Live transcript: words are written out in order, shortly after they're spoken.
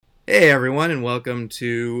Hey everyone, and welcome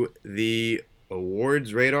to the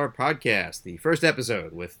Awards Radar podcast, the first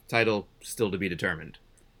episode with title still to be determined.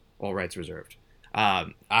 All rights reserved.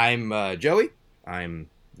 I'm Joey. I'm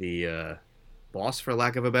the boss, for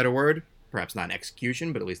lack of a better word. Perhaps not in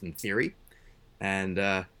execution, but at least in theory. And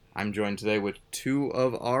I'm joined today with two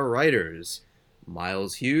of our writers,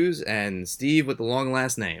 Miles Hughes and Steve with the long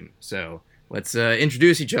last name. So let's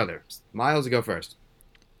introduce each other. Miles, go first.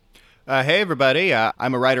 Hey everybody,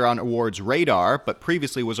 I'm a writer on Awards Radar, but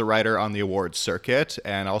previously was a writer on the awards circuit,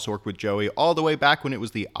 and also worked with Joey all the way back when it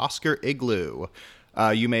was the Oscar Igloo.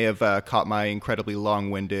 You may have caught my incredibly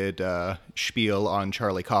long-winded spiel on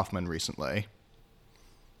Charlie Kaufman recently.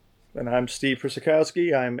 And I'm Steve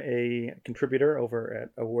Prusakowski. I'm a contributor over at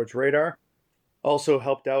Awards Radar. Also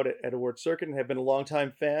helped out at Awards Circuit and have been a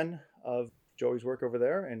longtime fan of Joey's work over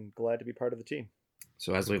there and glad to be part of the team.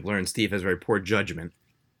 So as we've learned, Steve has very poor judgment.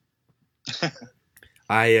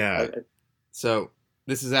 So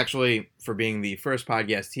this is actually, for being the first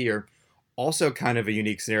podcast here, also kind of a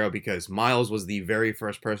unique scenario because Miles was the very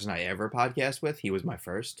first person I ever podcast with. He was my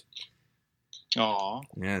first. Aw.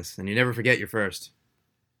 Yes, and you never forget your first.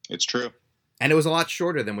 It's true. And it was a lot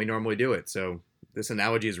shorter than we normally do it, so this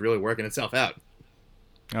analogy is really working itself out.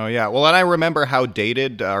 Oh, yeah. Well, and I remember how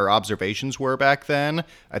dated our observations were back then.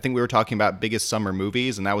 I think we were talking about biggest summer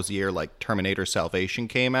movies, and that was the year, like, Terminator Salvation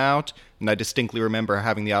came out. And I distinctly remember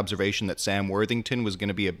having the observation that Sam Worthington was going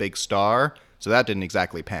to be a big star, so that didn't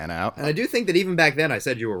exactly pan out. And I do think that even back then I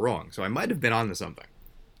said you were wrong, so I might have been onto something.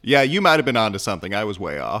 Yeah, you might have been onto something. I was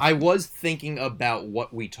way off. I was thinking about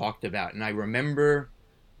what we talked about, and I remember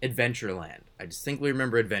Adventureland. I distinctly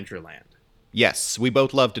remember Adventureland. Yes, we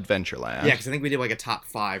both loved Adventureland. Yeah, because I think we did like a top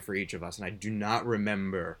 5 for each of us, and I do not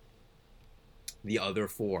remember the other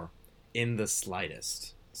 4 in the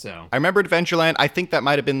slightest. So I remember Adventureland. I think that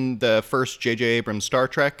might have been the first J.J. Abrams Star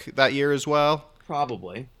Trek that year as well.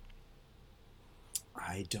 Probably.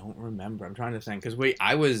 I don't remember. I'm trying to think. Because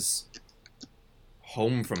I was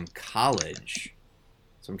home from college,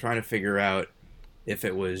 so I'm trying to figure out if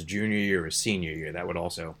it was junior year or senior year. That would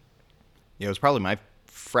also... Yeah, it was probably my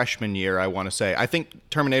freshman year, I want to say. I think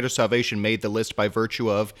Terminator Salvation made the list by virtue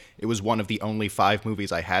of it was one of the only 5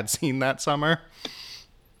 movies I had seen that summer.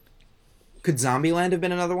 Could Zombieland have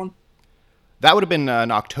been another one? That would have been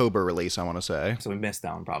an October release, I want to say. So we missed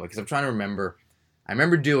that one probably, because I'm trying to remember. I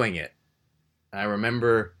remember doing it. I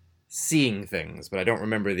remember seeing things, but I don't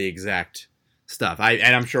remember the exact stuff.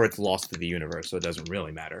 And I'm sure it's lost to the universe, so it doesn't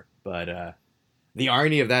really matter. But the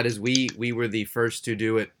irony of that is we were the first to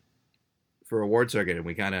do it for Award Circuit, and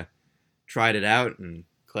we kind of tried it out, and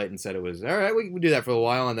Clayton said it was, all right, we can do that for a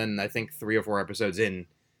while, and then I think 3 or 4 episodes in,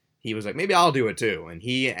 he was like, maybe I'll do it too, and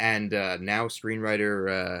he and now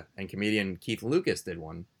screenwriter and comedian Keith Lucas did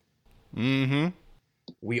one. Mm-hmm.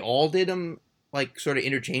 We all did them, like, sort of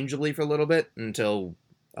interchangeably for a little bit, until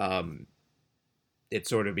it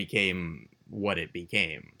sort of became what it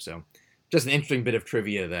became. So, just an interesting bit of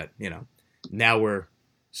trivia that, now we're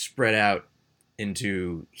spread out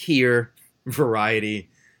into here, Variety,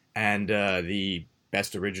 and the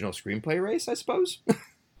best original screenplay race, I suppose.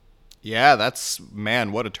 Yeah,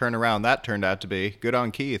 man, what a turnaround that turned out to be. Good on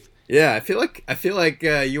Keith. Yeah, I feel like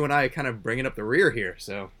you and I are kind of bringing up the rear here.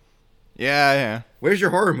 So yeah. Where's your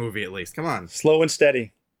horror movie at least? Come on. Slow and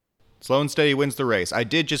steady. Slow and steady wins the race. I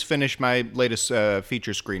did just finish my latest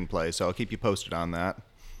feature screenplay, so I'll keep you posted on that.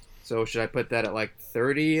 So should I put that at like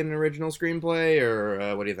 30 in original screenplay,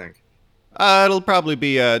 or what do you think? It'll probably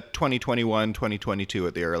be 2021, 2022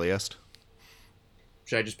 at the earliest.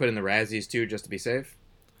 Should I just put in the Razzies too, just to be safe?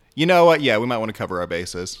 You know what? Yeah, we might want to cover our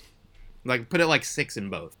bases. Like, put it like 6 in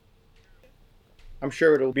both. I'm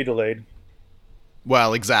sure it'll be delayed.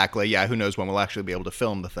 Well, exactly. Yeah, who knows when we'll actually be able to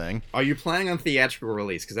film the thing. Are you planning on theatrical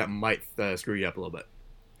release? Because that might screw you up a little bit.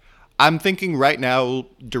 I'm thinking right now,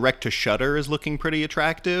 direct to Shudder is looking pretty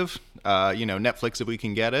attractive. Netflix if we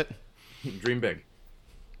can get it. Dream big.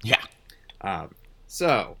 Yeah.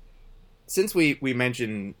 So, since we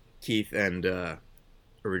mentioned Keith and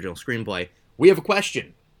original screenplay, we have a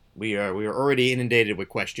question. We are already inundated with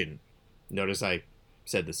question. Notice I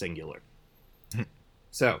said the singular.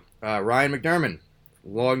 So, Ryan McDermott,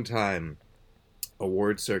 longtime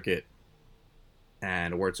Award Circuit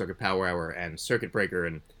and Award Circuit Power Hour and Circuit Breaker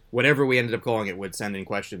and whatever we ended up calling it, would send in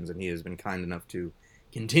questions, and he has been kind enough to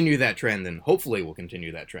continue that trend, and hopefully will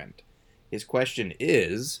continue that trend. His question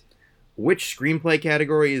is, which screenplay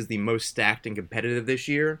category is the most stacked and competitive this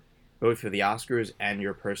year, both for the Oscars and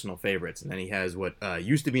your personal favorites? And then he has what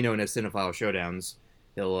used to be known as Cinephile Showdowns.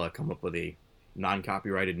 He'll come up with a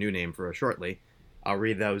non-copyrighted new name for us shortly. I'll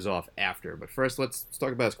read those off after. But first, let's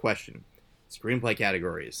talk about his question. Screenplay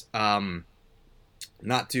categories.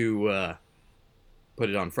 Not to put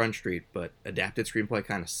it on Front Street, but adapted screenplay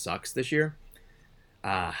kind of sucks this year.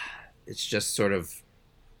 It's just sort of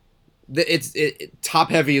top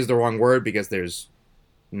heavy is the wrong word because there's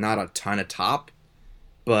not a ton of top.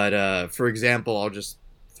 But for example, I'll just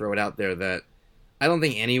throw it out there that I don't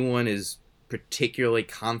think anyone is particularly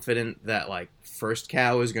confident that like First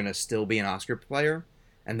Cow is going to still be an Oscar player,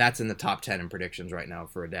 and that's in the top 10 in predictions right now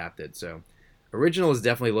for adapted. So original is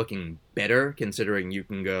definitely looking better considering you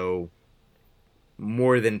can go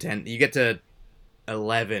more than 10. You get to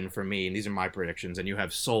 11 for me, and these are my predictions, and you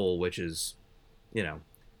have Soul, which is, you know,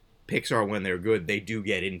 Pixar, when they're good, they do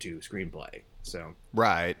get into screenplay. So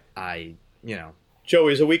Right.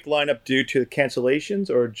 Joey, is a weak lineup due to cancellations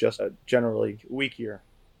or just a generally weak year?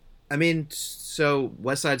 I mean, so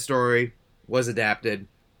West Side Story was adapted.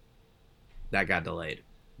 That got delayed.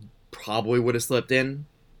 Probably would have slipped in.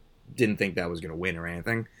 Didn't think that was going to win or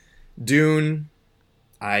anything. Dune,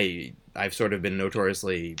 I've sort of been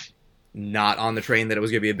notoriously not on the train that it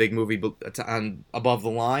was going to be a big movie on above the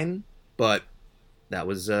line, but that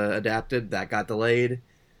was adapted. That got delayed.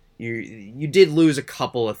 You did lose a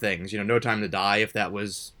couple of things. You know, No Time to Die, if that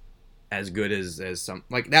was as good as some...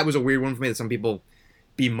 Like, that was a weird one for me that some people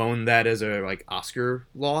bemoaned that as a, like, Oscar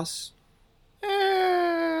loss.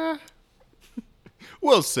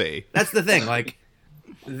 We'll see. That's the thing. Like,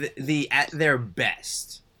 the at their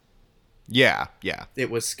best, Yeah.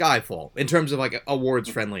 it was Skyfall in terms of, like, awards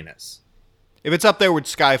friendliness. If it's up there with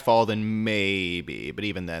Skyfall, then maybe. But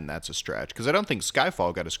even then, that's a stretch. Because I don't think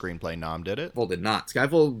Skyfall got a screenplay nom, did it? Skyfall did not.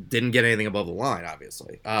 Skyfall didn't get anything above the line,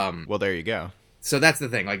 obviously. Well, there you go. So that's the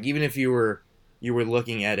thing. Like, even if you were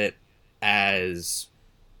looking at it as,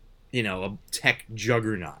 you know, a tech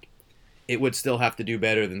juggernaut, it would still have to do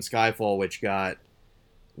better than Skyfall, which got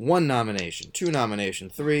 1 nomination, 2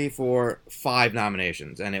 nominations, 3, 4, 5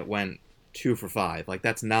 nominations, and it went 2 for 5. Like,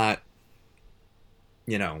 that's not,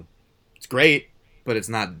 you know, it's great, but it's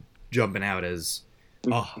not jumping out as,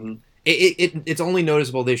 it's only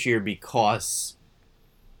noticeable this year because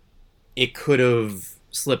it could have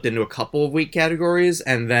slipped into a couple of weak categories,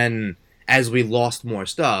 and then as we lost more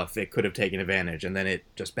stuff, it could have taken advantage, and then it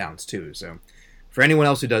just bounced too. So for anyone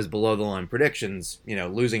else who does below the line predictions, you know,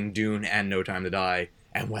 losing Dune and No Time to Die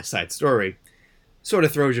and West Side Story sort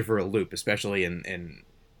of throws you for a loop, especially in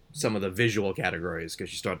some of the visual categories,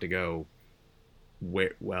 because you start to go,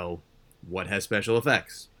 what has special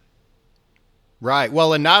effects? Right.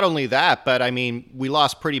 Well, and not only that, but I mean, we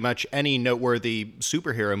lost pretty much any noteworthy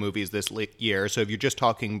superhero movies this year. So if you're just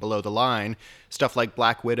talking below the line, stuff like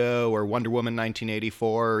Black Widow or Wonder Woman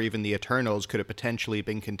 1984 or even The Eternals could have potentially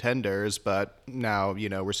been contenders, but now, you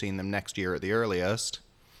know, we're seeing them next year at the earliest.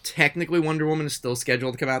 Technically, Wonder Woman is still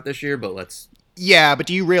scheduled to come out this year, but let's... Yeah, but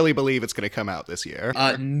do you really believe it's going to come out this year?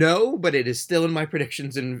 No, but it is still in my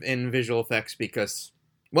predictions in visual effects because...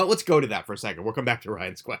 Well, let's go to that for a second. We'll come back to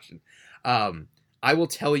Ryan's question. I will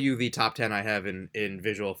tell you the top 10 I have in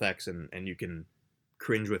visual effects, and you can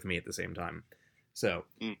cringe with me at the same time. So,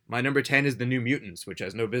 my number 10 is The New Mutants, which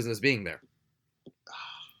has no business being there.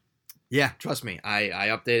 Yeah, trust me. I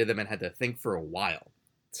updated them and had to think for a while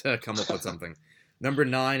to come up with something. Number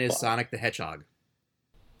 9 is Sonic the Hedgehog.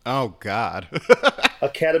 Oh, God.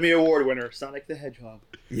 Academy Award winner, Sonic the Hedgehog.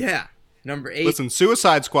 Yeah. Number 8... Listen,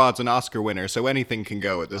 Suicide Squad's an Oscar winner, so anything can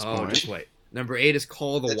go at this point. Just wait. Number 8 is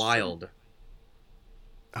Call of the Wild.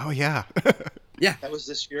 Oh, yeah. Yeah. That was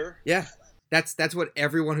this year? Yeah. That's what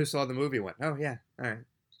everyone who saw the movie went, oh, yeah. All right.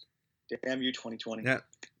 Damn you, 2020. Yeah.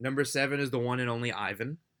 Number 7 is the one and only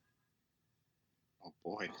Ivan. Oh,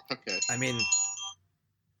 boy. Okay. I mean,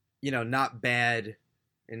 you know, not bad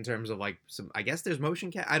in terms of, like, some... I guess there's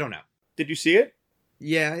motion I don't know. Did you see it?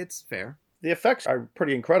 Yeah, it's fair. The effects are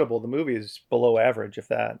pretty incredible. The movie is below average, if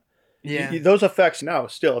that. Yeah. Those effects now,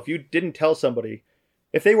 still, if you didn't tell somebody,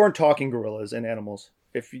 if they weren't talking gorillas and animals,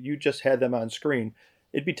 if you just had them on screen,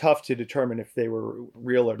 it'd be tough to determine if they were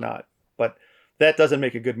real or not. But that doesn't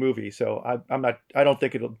make a good movie. So I don't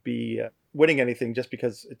think it'll be winning anything just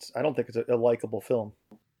because I don't think it's a likable film.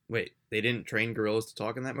 Wait, they didn't train gorillas to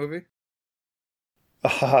talk in that movie?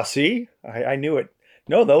 See? I knew it.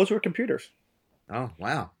 No, those were computers. Oh,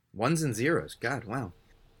 wow. Ones and zeros. God, wow.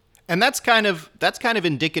 And that's kind of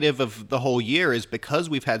indicative of the whole year, is because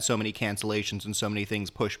we've had so many cancellations and so many things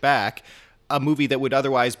pushed back, a movie that would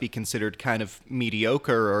otherwise be considered kind of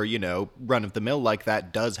mediocre or, you know, run-of-the-mill like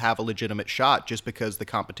that does have a legitimate shot just because the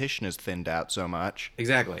competition is thinned out so much.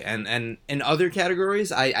 Exactly. And in other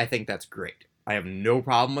categories, I think that's great. I have no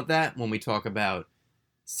problem with that when we talk about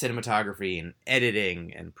cinematography and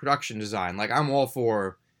editing and production design. Like, I'm all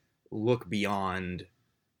for look beyond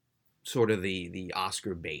sort of the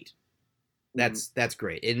Oscar bait. That's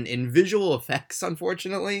great. In visual effects,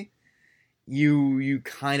 unfortunately, you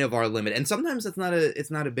kind of are limited, and sometimes it's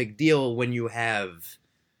not a big deal when you have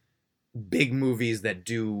big movies that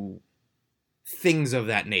do things of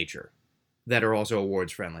that nature that are also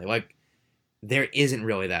awards friendly. Like, there isn't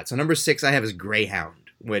really that. So number 6 I have is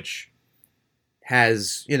Greyhound, which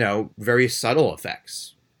has, very subtle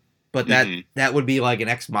effects. But that would be like an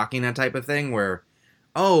Ex Machina type of thing where,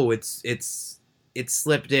 oh, it's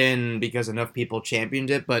slipped in because enough people championed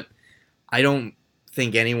it, but I don't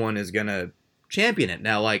think anyone is going to champion it.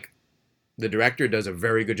 Now, like, the director does a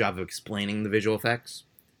very good job of explaining the visual effects.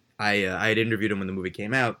 I had interviewed him when the movie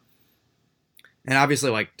came out. And obviously,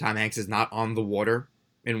 like, Tom Hanks is not on the water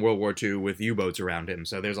in World War II with U-boats around him,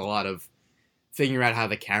 so there's a lot of figuring out how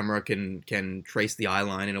the camera can trace the eye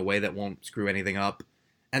line in a way that won't screw anything up.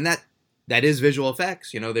 And that is visual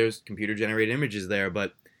effects. There's computer-generated images there,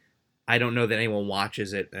 but I don't know that anyone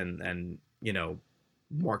watches it and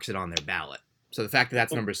marks it on their ballot. So the fact that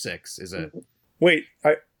that's number 6 is a... Wait,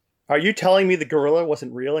 are you telling me the gorilla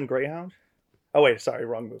wasn't real in Greyhound? Oh, wait, sorry,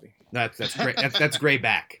 wrong movie. That's great. That's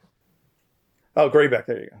Greyback. Oh, Greyback,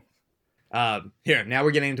 there you go. Here, now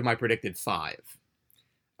we're getting into my predicted 5.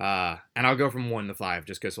 And I'll go from 1 to 5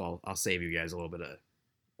 just because I'll save you guys a little bit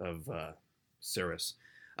of Cirrus.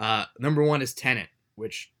 Number 1 is Tenet,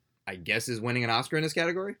 which I guess is winning an Oscar in this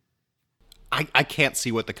category. I can't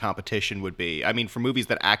see what the competition would be. I mean, for movies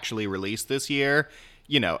that actually released this year,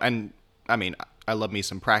 and I mean, I love me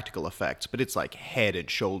some practical effects, but it's like head and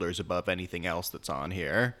shoulders above anything else that's on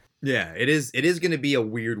here. Yeah, it is going to be a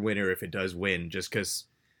weird winner if it does win, just because,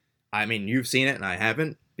 I mean, you've seen it and I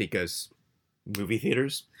haven't because movie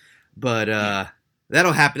theaters. But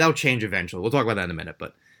that'll happen. That'll change eventually. We'll talk about that in a minute.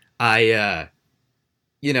 But is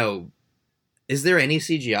there any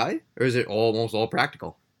CGI or is it almost all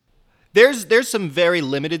practical? There's some very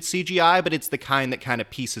limited CGI, but it's the kind that kind of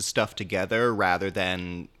pieces stuff together rather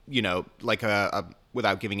than, like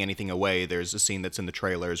without giving anything away. There's a scene that's in the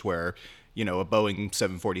trailers where, a Boeing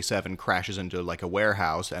 747 crashes into like a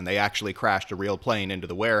warehouse and they actually crashed a real plane into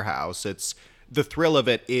the warehouse. The thrill of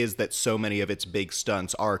it is that so many of its big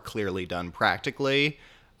stunts are clearly done practically.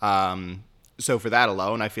 So for that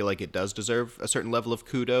alone, I feel like it does deserve a certain level of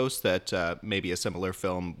kudos that maybe a similar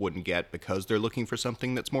film wouldn't get because they're looking for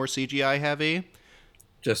something that's more CGI heavy.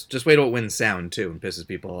 Just wait till it wins sound too and pisses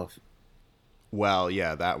people off. Well,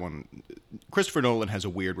 yeah, that one. Christopher Nolan has a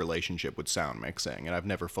weird relationship with sound mixing, and I've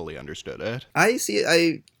never fully understood it. I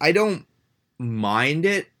see. I don't mind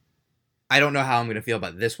it. I don't know how I'm going to feel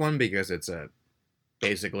about this one because it's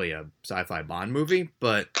basically a sci-fi Bond movie,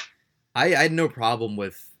 but I had no problem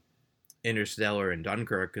with Interstellar and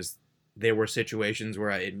Dunkirk because there were situations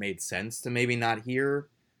where it made sense to maybe not hear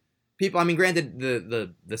people. I mean, granted,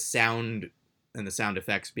 the sound and the sound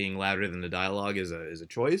effects being louder than the dialogue is a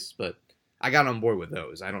choice, but I got on board with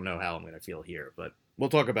those. I don't know how I'm going to feel here, but we'll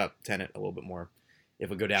talk about Tenet a little bit more if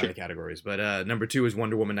we go down the categories. But number 2 is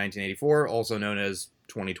Wonder Woman 1984, also known as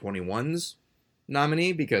 2021's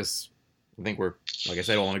nominee, because I think we're, like I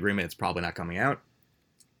said, all in agreement it's probably not coming out.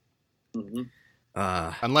 Mm-hmm.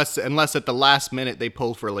 Unless at the last minute they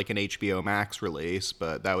pull for like an HBO Max release,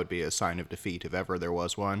 but that would be a sign of defeat if ever there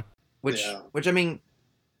was one. Which I mean,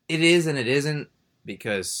 it is and it isn't,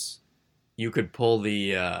 because you could pull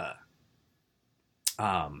the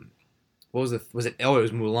what was it? Oh, it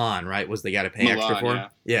was Mulan, right? Was they got to pay Mulan, extra for?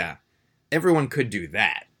 Yeah. Everyone could do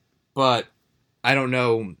that, but I don't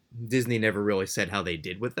know. Disney never really said how they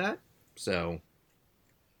did with that, so.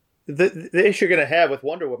 The issue you're going to have with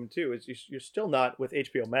Wonder Woman, too, is you're still not with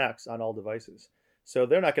HBO Max on all devices. So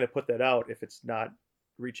they're not going to put that out if it's not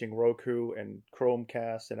reaching Roku and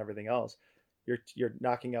Chromecast and everything else. You're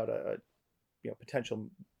knocking out a potential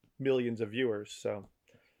millions of viewers. So.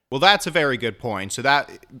 Well, that's a very good point. So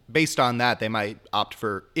that, based on that, they might opt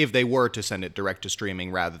for, if they were to send it direct to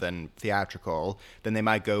streaming rather than theatrical, then they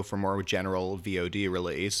might go for more general VOD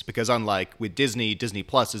release. Because unlike with Disney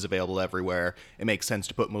Plus is available everywhere. It makes sense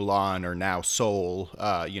to put Mulan or now Soul,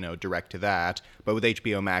 direct to that. But with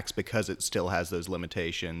HBO Max, because it still has those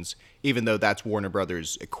limitations, even though that's Warner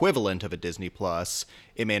Brothers' equivalent of a Disney Plus,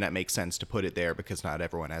 it may not make sense to put it there because not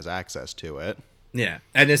everyone has access to it. Yeah,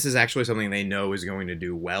 and this is actually something they know is going to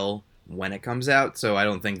do well when it comes out, so I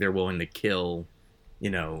don't think they're willing to kill,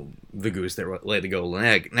 the goose that laid the golden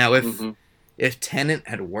egg. Now, if Tenet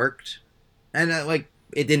had worked, and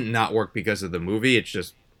it didn't not work because of the movie, it's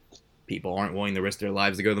just people aren't willing to risk their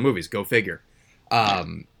lives to go to the movies. Go figure.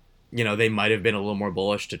 They might have been a little more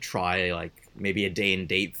bullish to try maybe a day and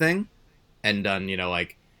date thing, and done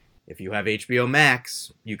if you have HBO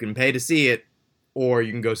Max, you can pay to see it. or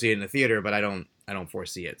you can go see it in the theater. But I don't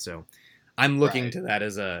foresee it. So I'm looking Right. to that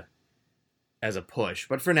as a push.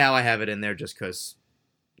 But for now, I have it in there just because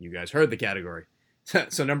you guys heard the category.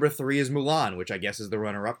 So number 3 is Mulan, which I guess is the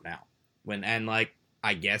runner-up now.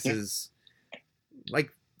 I guess Yeah. is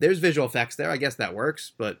like there's visual effects there. I guess that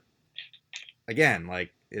works. But again,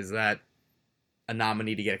 like, is that a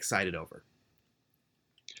nominee to get excited over?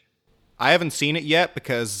 I haven't seen it yet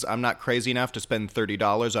because I'm not crazy enough to spend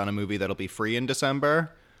 $30 on a movie that'll be free in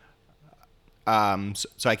December.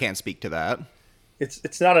 So I can't speak to that.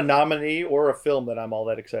 It's not a nominee or a film that I'm all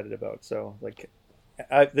that excited about. So like,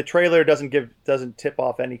 the trailer doesn't tip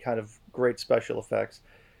off any kind of great special effects,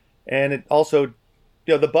 and it also,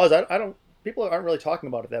 the buzz. I don't people aren't really talking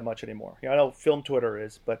about it that much anymore. I know film Twitter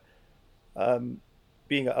is, but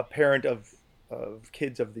being a parent of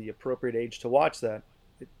kids of the appropriate age to watch that,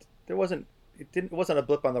 it wasn't a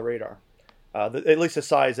blip on the radar. At least the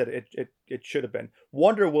size that it should have been.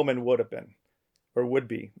 Wonder Woman would have been, or would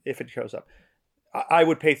be, if it shows up. I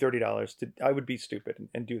would pay $30 to. I would be stupid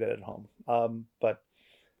and do that at home. But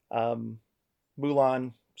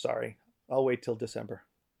Mulan, sorry, I'll wait till December,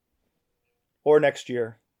 or next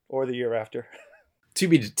year, or the year after.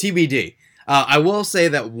 TBD. I will say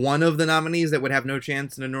that one of the nominees that would have no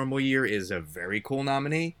chance in a normal year is a very cool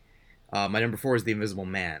nominee. My number 4 is The Invisible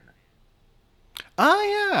Man.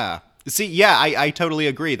 Oh, yeah. See, yeah, I totally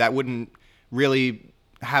agree. That wouldn't really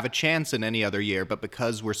have a chance in any other year, but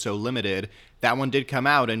because we're so limited, that one did come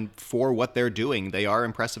out, and for what they're doing, they are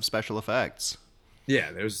impressive special effects.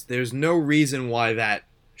 Yeah, there's no reason why that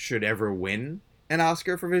should ever win an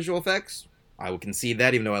Oscar for visual effects. I will concede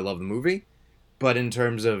that, even though I love the movie. But in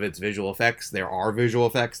terms of its visual effects, there are visual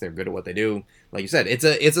effects. They're good at what they do. Like you said, it's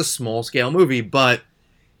a small scale movie, but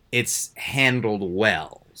it's handled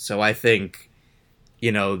well. So I think,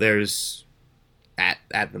 there's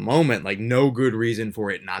at the moment like no good reason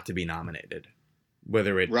for it not to be nominated.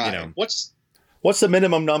 Whether it, Right. What's the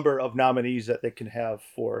minimum number of nominees that they can have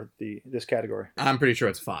for this category? I'm pretty sure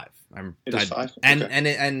it's 5. It is 5? And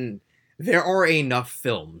Okay. and there are enough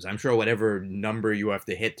films. I'm sure whatever number you have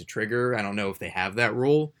to hit to trigger, I don't know if they have that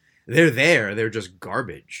rule. They're there. They're just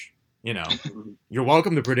garbage. You're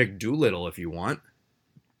welcome to predict Doolittle if you want.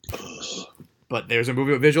 But there's a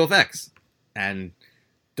movie with visual effects. And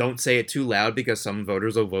don't say it too loud because some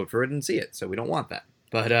voters will vote for it and see it. So we don't want that.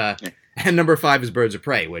 But and number 5 is Birds of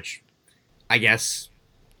Prey, which I guess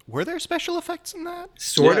Were there special effects in that?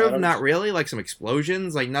 sort Yeah, I of, don't- not really, like some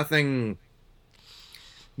explosions, like nothing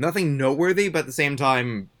noteworthy, but at the same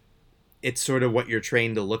time, it's sort of what you're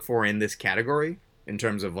trained to look for in this category in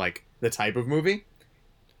terms of like the type of movie.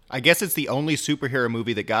 I guess it's the only superhero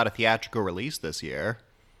movie that got a theatrical release this year.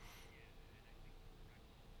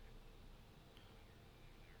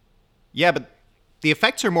 Yeah, but the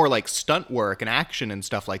effects are more like stunt work and action and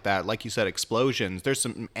stuff like that. Like you said, explosions. There's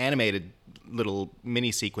some animated little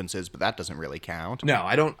mini sequences, but that doesn't really count. No,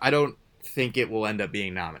 I don't think it will end up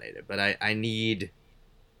being nominated, but I need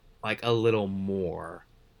like a little more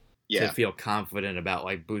to Yeah. feel confident about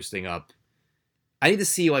like boosting up. I need to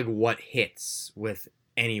see like what hits with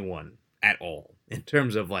anyone at all in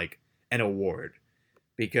terms of like an award,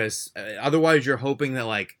 because otherwise you're hoping that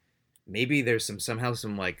like maybe there's somehow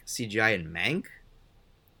some like CGI in Mank.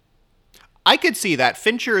 I could see that.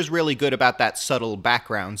 Fincher is really good about that subtle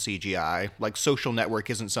background CGI. Like Social Network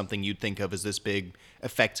isn't something you'd think of as this big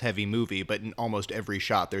effects-heavy movie, but in almost every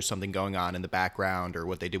shot there's something going on in the background, or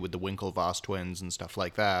what they did with the Winklevoss twins and stuff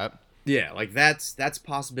like that. Yeah, like that's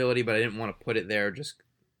possibility, but I didn't want to put it there. Just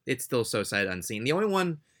it's still so sight unseen.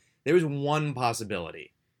 There was one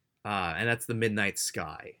possibility, and that's The Midnight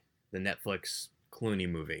Sky, the Netflix Clooney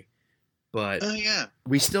movie. But Oh, yeah.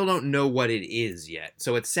 we still don't know what it is yet.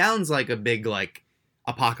 So it sounds like a big like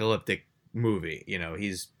apocalyptic movie.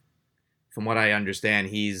 He's, from what I understand,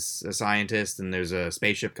 he's a scientist and there's a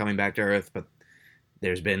spaceship coming back to Earth, but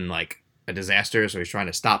there's been like a disaster, so he's trying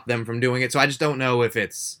to stop them from doing it. So I just don't know if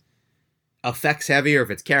it's effects heavy or if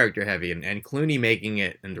it's character heavy. And Clooney making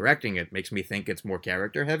it and directing it makes me think it's more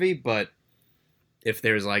character heavy, but if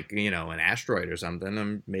there's like, an asteroid or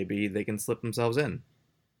something, maybe they can slip themselves in.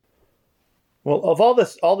 Well, of all the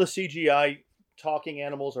CGI talking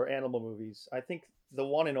animals or animal movies, I think the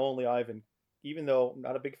one and only Ivan, even though I'm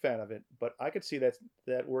not a big fan of it, but I could see that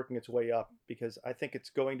working its way up, because I think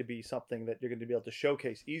it's going to be something that you're going to be able to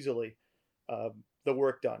showcase easily the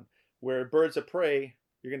work done. Where Birds of Prey,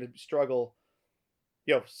 you're going to struggle,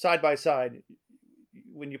 side by side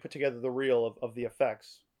when you put together the reel of the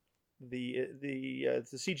effects. The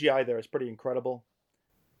CGI there is pretty incredible.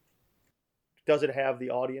 Does it have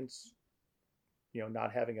the audience?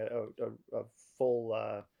 Not having a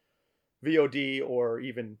full VOD or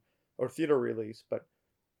theater release. But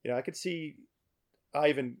I could see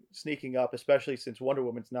Ivan sneaking up, especially since Wonder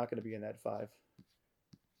Woman's not going to be in that 5.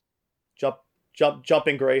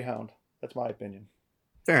 Jumping Greyhound. That's my opinion.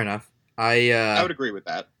 Fair enough. I would agree with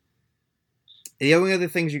that. The only other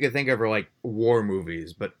things you could think of are like war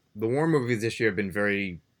movies, but the war movies this year have been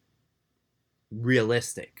very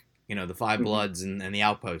realistic. The Five Bloods and the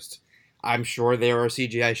Outpost. I'm sure there are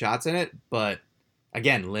CGI shots in it, but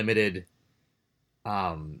again, limited.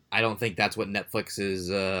 I don't think that's what Netflix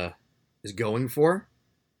is going for.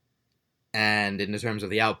 And in terms of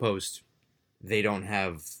the Outpost, they don't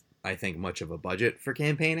have, I think, much of a budget for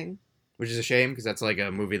campaigning, which is a shame because that's like a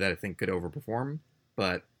movie that I think could overperform,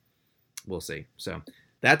 but we'll see. So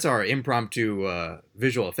that's our impromptu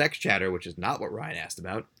visual effects chatter, which is not what Ryan asked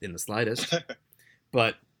about in the slightest.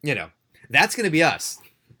 But, that's going to be us.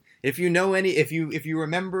 If you know if you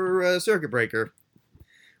remember Circuit Breaker,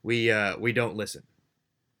 we don't listen.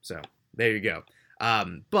 So there you go.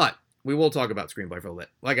 But we will talk about screenplay for a little bit.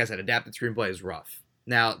 Like I said, adapted screenplay is rough.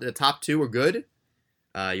 Now, the top 2 are good.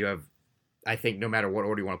 You have, I think, no matter what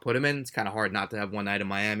order you want to put them in, it's kind of hard not to have One Night in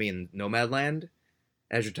Miami and Nomadland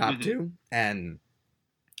as your top 2. And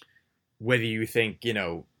whether you think,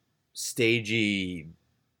 stagey,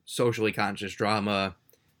 socially conscious drama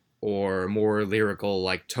or more lyrical,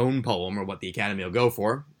 like tone poem, or what the Academy will go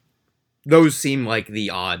for, those seem like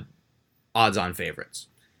the odds-on favorites.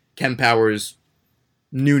 Ken Powers,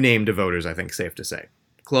 new name to voters, I think, safe to say.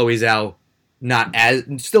 Chloe Zhao, not as,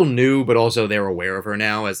 still new, but also they're aware of her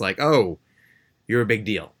now as like, oh, you're a big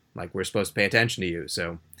deal. Like, we're supposed to pay attention to you.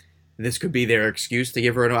 So this could be their excuse to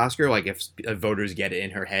give her an Oscar. Like, if voters get it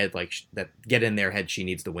in her head, like, get in their head she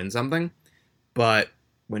needs to win something. But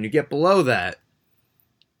when you get below that,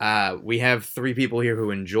 we have 3 people here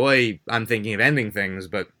who enjoy I'm Thinking of Ending Things,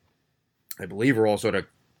 but I believe we're all sort of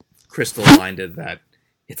crystal-minded that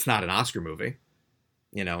it's not an Oscar movie,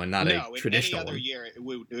 and not a traditional one. Any other year,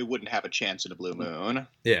 it wouldn't have a chance in a Blue Moon.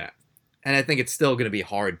 Yeah. And I think it's still going to be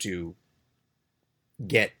hard to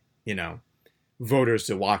get, voters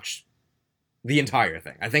to watch the entire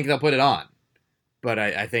thing. I think they'll put it on, but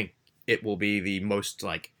I think it will be the most,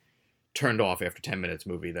 like, turned off after 10 minutes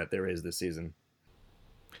movie that there is this season.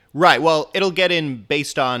 Right. Well, it'll get in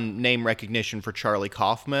based on name recognition for Charlie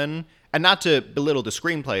Kaufman. And not to belittle the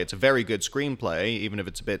screenplay, it's a very good screenplay, even if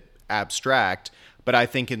it's a bit abstract. But I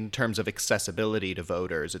think in terms of accessibility to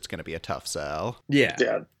voters, it's going to be a tough sell. Yeah.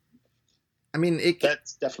 I mean,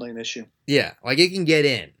 that's definitely an issue. Yeah, like it can get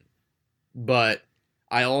in. But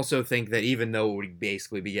I also think that even though it would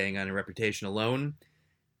basically be getting on a reputation alone,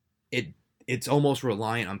 it's almost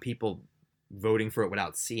reliant on people voting for it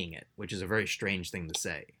without seeing it, which is a very strange thing to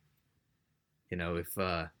say. If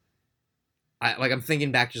I'm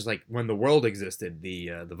thinking back just like when The World existed,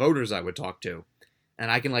 the voters I would talk to,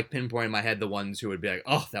 and I can like pinpoint in my head the ones who would be like,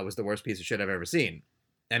 oh, that was the worst piece of shit I've ever seen,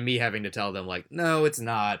 and me having to tell them like, no, it's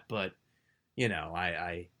not, but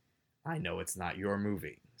I know it's not your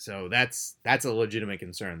movie, so that's a legitimate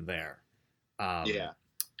concern there. Yeah.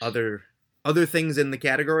 Other things in the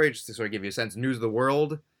category, just to sort of give you a sense, News of the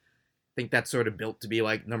World, I think that's sort of built to be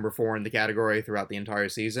like number 4 in the category throughout the entire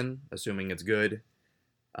season, assuming it's good.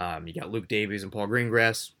 You got Luke Davies and Paul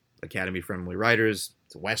Greengrass, Academy-friendly writers.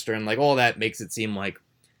 It's a Western. Like, all that makes it seem like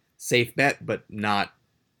safe bet, but not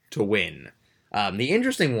to win. The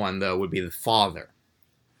interesting one, though, would be The Father,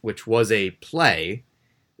 which was a play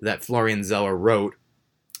that Florian Zeller wrote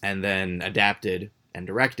and then adapted and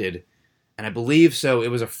directed. And I believe so. It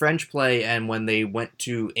was a French play, and when they went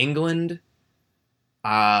to England,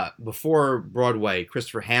 before Broadway,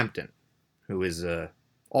 Christopher Hampton, who is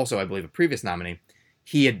also, I believe, a previous nominee,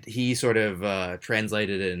 he sort of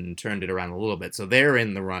translated it and turned it around a little bit. So they're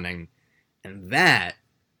in the running, and that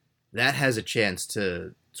has a chance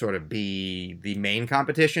to sort of be the main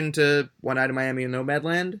competition to One Night in Miami and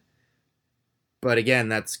Nomadland. But again,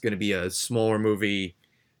 that's going to be a smaller movie,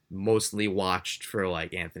 mostly watched for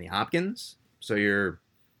like Anthony Hopkins. So you're,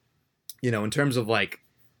 in terms of like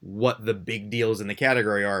what the big deals in the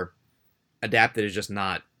category are, adapted is just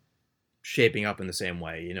not shaping up in the same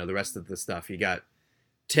way. The rest of the stuff, you got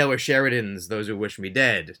Taylor Sheridan's Those Who Wish Me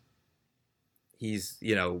Dead. He's,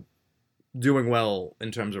 doing well in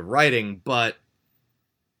terms of writing, but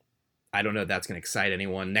I don't know if that's going to excite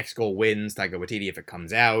anyone. Next Goal Wins, Taika Waititi, if it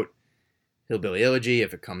comes out. Hillbilly Elegy,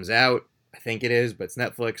 if it comes out. I think it is, but it's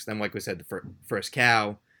Netflix. Then, like we said, the First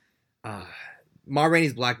Cow. Ma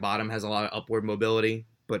Rainey's Black Bottom has a lot of upward mobility,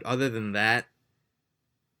 but other than that,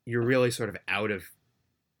 you're really sort of out of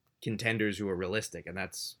contenders who are realistic, and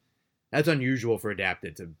that's unusual for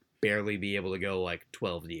adapted to barely be able to go like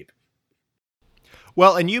 12 deep.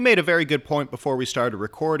 Well, and you made a very good point before we started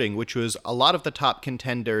recording, which was a lot of the top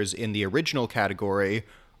contenders in the original category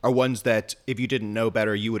are ones that, if you didn't know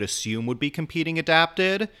better, you would assume would be competing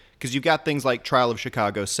adapted. Because you've got things like Trial of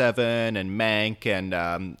Chicago 7 and Mank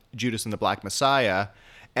and Judas and the Black Messiah.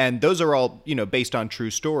 And those are all, based on true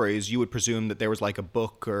stories. You would presume that there was like a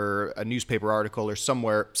book or a newspaper article or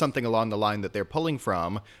something along the line that they're pulling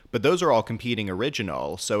from. But those are all competing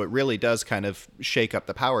original. So it really does kind of shake up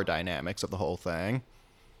the power dynamics of the whole thing.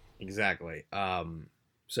 Exactly.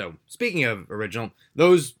 So speaking of original,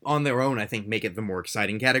 those on their own, I think, make it the more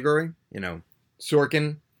exciting category.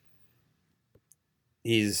 Sorkin,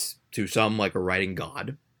 he's to some like a writing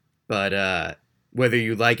god. But whether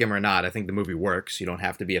you like him or not, I think the movie works. You don't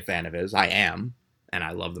have to be a fan of his. I am, and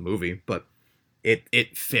I love the movie, but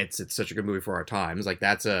it fits. It's such a good movie for our times. Like,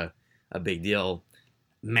 that's a big deal.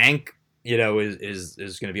 Mank, is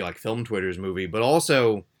going to be like Film Twitter's movie, but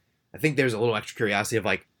also I think there's a little extra curiosity of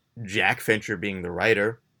like Jack Fincher being the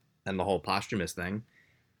writer and the whole posthumous thing.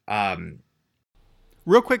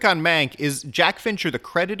 Real quick on Mank, is Jack Fincher the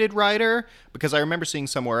credited writer? Because I remember seeing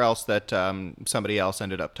somewhere else that somebody else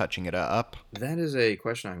ended up touching it up. That is a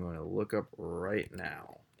question I'm going to look up right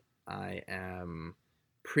now. I am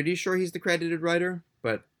pretty sure he's the credited writer,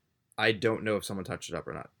 but I don't know if someone touched it up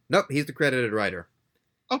or not. Nope, he's the credited writer.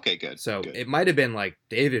 Okay, good. So good. It might have been like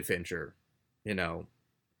David Fincher,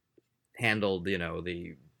 handled,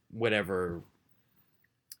 the whatever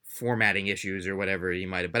formatting issues or whatever he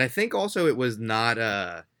might have. But I think also it was not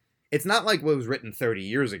it's not like what was written 30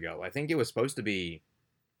 years ago. I think it was supposed to be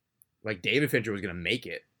like David Fincher was going to make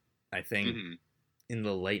it, I think, in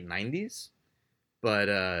the late 90s.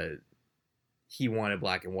 But he wanted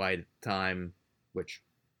black and white at the time, which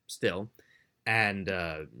still. And,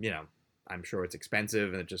 I'm sure it's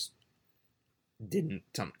expensive and it just didn't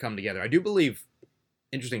come together. I do believe,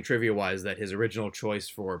 interesting trivia-wise, that his original choice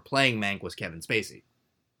for playing Mank was Kevin Spacey.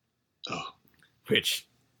 Oh. Which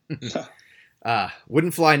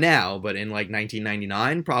wouldn't fly now, but in like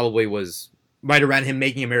 1999 probably was right around him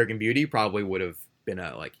making American Beauty, probably would have been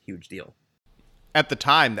a like huge deal. At the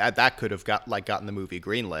time, that could have gotten the movie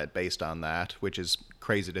greenlit based on that, which is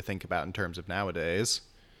crazy to think about in terms of nowadays.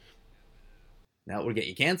 Now it would get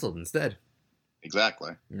you canceled instead.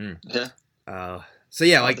 Exactly. Yeah. So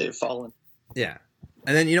yeah, like they've fallen. Yeah,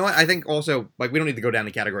 and then what? I think also like we don't need to go down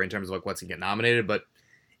the category in terms of like what's gonna get nominated, but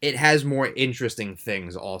it has more interesting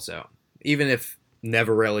things also. Even if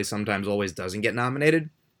Never Really Sometimes Always doesn't get nominated,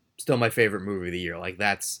 still my favorite movie of the year. Like,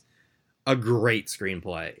 that's a great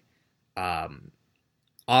screenplay. On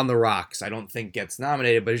the Rocks, I don't think gets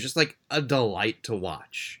nominated, but it's just like a delight to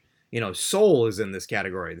watch. Soul is in this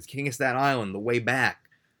category. The King of Staten Island, The Way Back,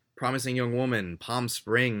 Promising Young Woman, Palm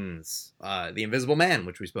Springs, The Invisible Man,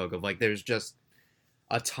 which we spoke of. Like, there's just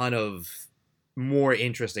a ton of more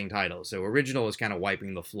interesting titles. So original is kind of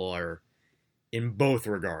wiping the floor in both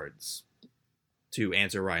regards, to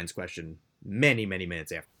answer Ryan's question many, many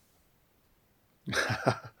minutes after.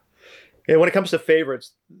 Yeah, when it comes to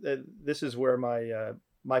favorites, this is where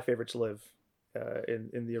my favorites live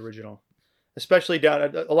in the original, especially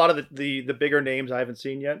down a lot of the bigger names I haven't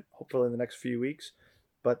seen yet. Hopefully in the next few weeks,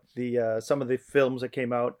 but some of the films that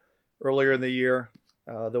came out earlier in the year,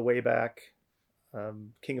 The Way Back,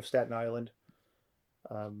 King of Staten Island,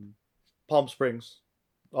 Palm Springs,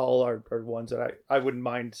 all are ones that I wouldn't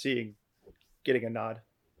mind seeing getting a nod.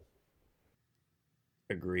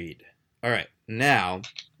 Agreed. All right, now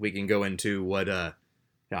we can go into what I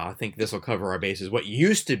think this will cover our bases. What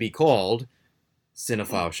used to be called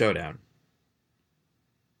Cinephile Showdown,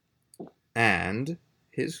 and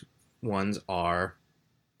his ones are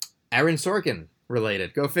Aaron Sorkin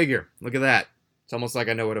related. Go figure. Look at that. It's almost like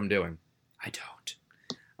I know what I'm doing. I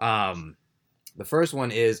don't. The first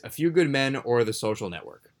one is A Few Good Men or The Social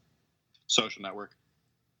Network. Social Network.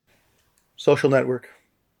 Social Network.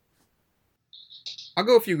 I'll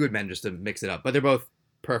go A Few Good Men just to mix it up, but they're both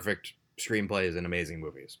perfect screenplays and amazing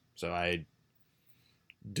movies. So I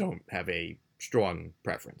don't have a strong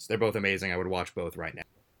preference. They're both amazing. I would watch both right now.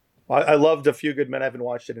 I loved A Few Good Men. I haven't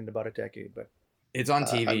watched it in about a decade, but it's on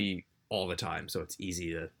TV all the time, so it's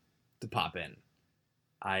easy to pop in.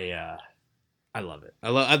 I love it.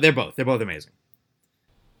 They're both amazing.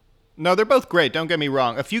 No, they're both great. Don't get me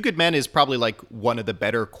wrong. A Few Good Men is probably like one of the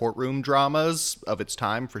better courtroom dramas of its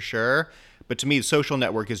time for sure. But to me, Social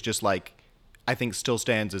Network is just like, I think still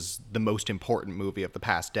stands as the most important movie of the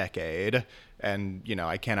past decade. And,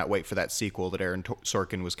 I cannot wait for that sequel that Aaron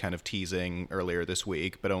Sorkin was kind of teasing earlier this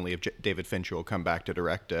week, but only if David Fincher will come back to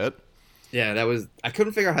direct it. Yeah, I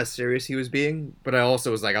couldn't figure out how serious he was being, but I also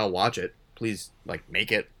was like, I'll watch it. Please,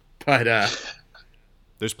 make it. But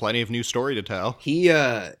There's plenty of new story to tell.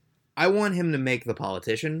 I want him to make The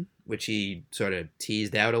Politician, which he sort of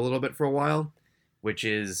teased out a little bit for a while, which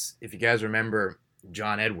is, if you guys remember,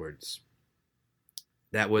 John Edwards.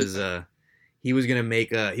 That was, he was going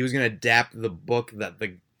to adapt the book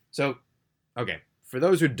okay, for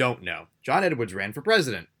those who don't know, John Edwards ran for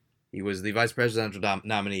president. He was the vice presidential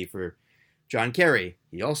nominee for John Kerry.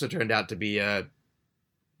 He also turned out to be a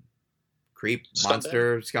creep,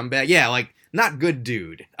 monster, scumbag. Yeah, like, not good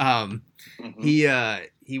dude.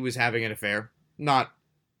 He was having an affair. Not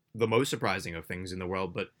the most surprising of things in the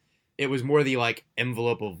world, but it was more the, like,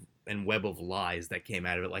 envelope of and web of lies that came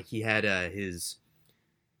out of it. Like, he had his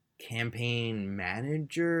campaign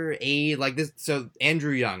manager, aide, like this. So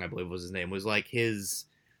Andrew Young, I believe was his name, was like his,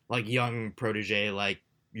 like, young protege, like,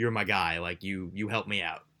 you're my guy, like, you help me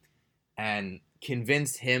out. And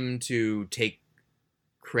convinced him to take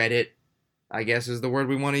credit, I guess is the word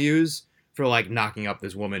we want to use, for, like, knocking up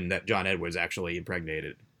this woman that John Edwards actually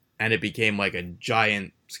impregnated. And it became, like, a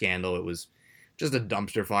giant scandal. It was just a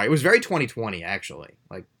dumpster fire. It was very 2020, actually.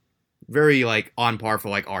 Like, very, like, on par for,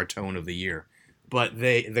 like, our tone of the year. But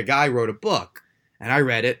the guy wrote a book, and I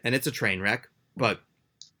read it, and it's a train wreck, but,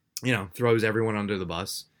 you know, throws everyone under the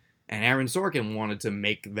bus. And Aaron Sorkin wanted to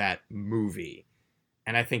make that movie.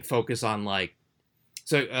 And I think focus on, like,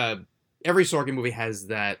 so every Sorkin movie has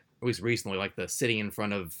that, at least recently, like, the sitting in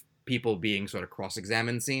front of people being sort of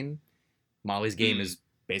cross-examined scene. Molly's Game is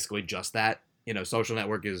basically just that. You know, Social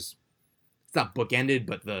Network is, it's not bookended,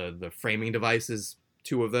 but the framing device is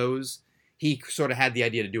two of those. He sort of had the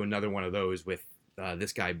idea to do another one of those with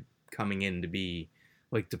this guy coming in to be,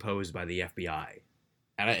 like, deposed by the FBI.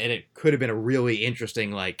 And it could have been a really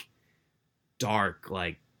interesting, like, dark,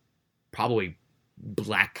 like, probably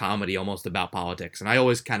black comedy almost about politics. And I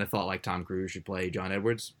always kind of thought, like, Tom Cruise should play John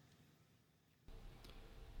Edwards.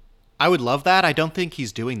 I would love that. I don't think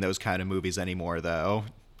he's doing those kind of movies anymore, though.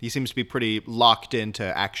 He seems to be pretty locked into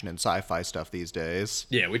action and sci-fi stuff these days.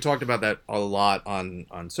 Yeah, we talked about that a lot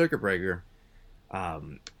on Circuit Breaker.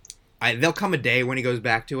 There'll come a day when he goes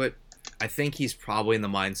back to it. I think he's probably in the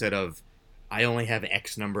mindset of, I only have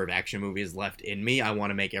X number of action movies left in me. I want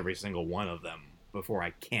to make every single one of them before I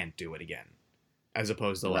can't do it again. As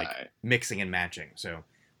opposed to, like, mixing and matching. So,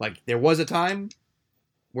 like, there was a time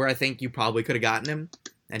where I think you probably could have gotten him,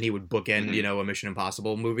 and he would bookend, you know, a Mission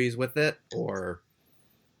Impossible movies with it, or,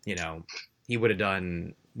 you know, he would have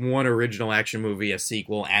done one original action movie, a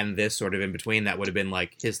sequel, and this sort of in between. That would have been,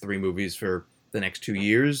 like, his 3 movies for the next 2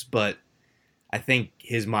 years. But I think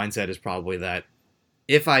his mindset is probably that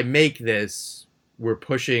if I make this, we're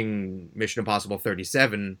pushing Mission Impossible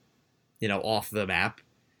 37, you know, off the map.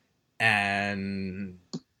 And,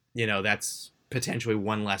 you know, that's potentially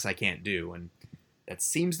one less I can't do. And that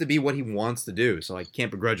seems to be what he wants to do. So I can't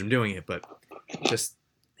begrudge him doing it, but just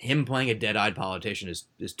him playing a dead-eyed politician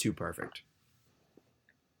is too perfect.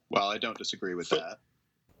 Well, I don't disagree with that.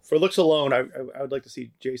 For looks alone, I would like to see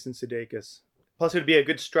Jason Sudeikis. Plus, it would be a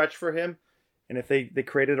good stretch for him. And if they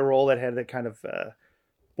created a role that had that kind of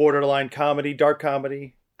borderline comedy, dark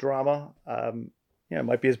comedy, drama, it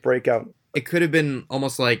might be his breakout. It could have been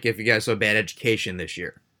almost like if you guys saw Bad Education this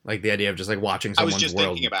year. Like the idea of just, like, watching someone's world. I was just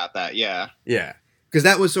thinking about that, yeah. Yeah. Because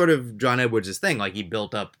that was sort of John Edwards' thing. Like, he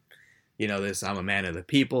built up, you know, this I'm a man of the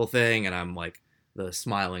people thing, and I'm, like, the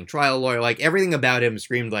smiling trial lawyer. Like, everything about him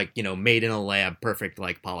screamed, like, you know, made in a lab, perfect,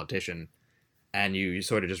 like, politician. And you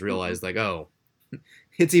sort of just realized, like, oh,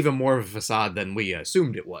 it's even more of a facade than we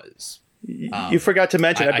assumed it was. You forgot to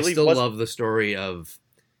mention, I believe... I still love the story of...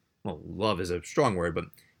 Well, love is a strong word, but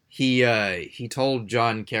he told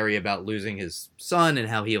John Kerry about losing his son and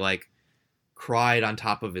how he, like, cried on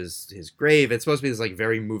top of his grave. It's supposed to be this, like,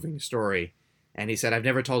 very moving story. And he said, I've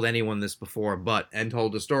never told anyone this before, and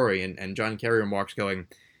told the story. And John Kerry remarks going,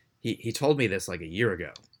 he told me this, like, a year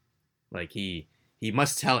ago. Like, he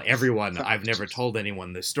must tell everyone I've never told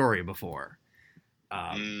anyone this story before.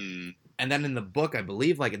 And then in the book, I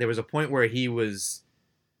believe, like, there was a point where he was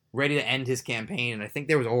ready to end his campaign, and I think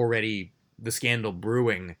there was already the scandal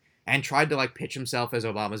brewing, and tried to, like, pitch himself as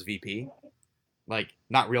Obama's VP. Like,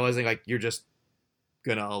 not realizing, like, you're just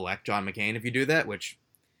gonna elect John McCain if you do that, which,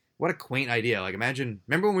 what a quaint idea. Like,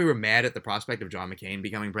 remember when we were mad at the prospect of John McCain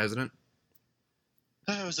becoming president?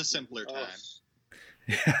 That was a simpler time.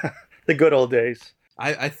 Yeah, the good old days.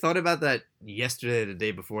 I thought about that yesterday, the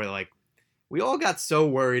day before, like, we all got so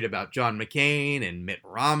worried about John McCain and Mitt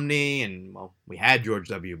Romney, and, well, we had George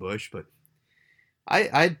W. Bush, but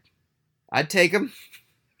I'd take him.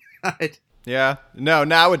 Yeah. No,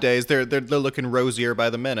 nowadays they're looking rosier by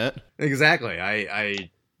the minute. Exactly. I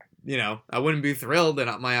wouldn't be thrilled, and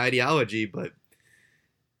not my ideology, but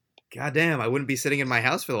goddamn, I wouldn't be sitting in my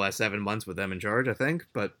house for the last 7 months with them in charge, I think.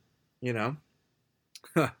 But, you know.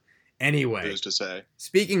 Anyway, Who's to say?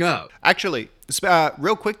 speaking of, Actually,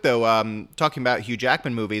 real quick though, talking about Hugh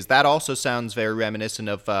Jackman movies, that also sounds very reminiscent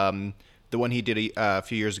of the one he did a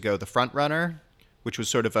few years ago, The Front Runner, which was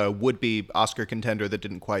sort of a would-be Oscar contender that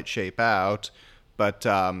didn't quite shape out. But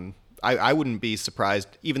I wouldn't be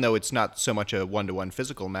surprised, even though it's not so much a one-to-one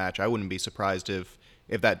physical match, I wouldn't be surprised if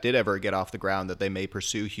that did ever get off the ground, that they may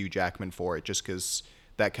pursue Hugh Jackman for it, just because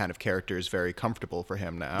that kind of character is very comfortable for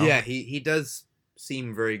him now. yeah, he does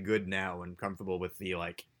seem very good now and comfortable with the,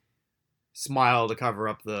 like, smile to cover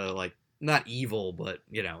up the, like, not evil, but,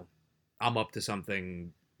 you know, I'm up to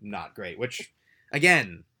something not great. Which,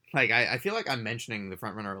 again, like, I feel like I'm mentioning The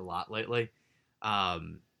Front Runner a lot lately.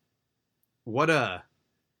 What an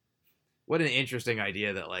interesting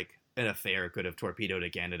idea that, like, an affair could have torpedoed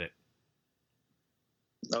a candidate.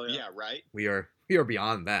 Oh Yeah, right? We are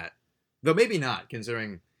beyond that. Though maybe not,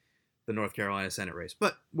 considering the North Carolina Senate race.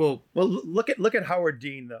 But Well, look at Howard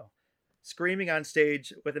Dean though, screaming on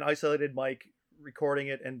stage with an isolated mic, recording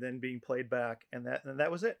it, and then being played back, and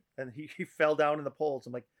that was it. And he fell down in the polls.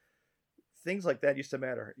 I'm like, things like that used to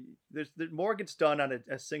matter. There's more gets done on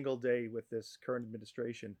a single day with this current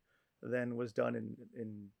administration than was done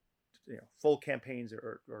in full campaigns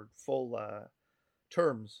or full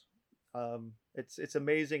terms. It's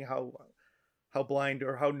amazing how blind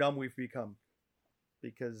or how numb we've become,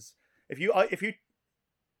 because if you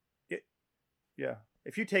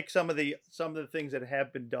take some of the things that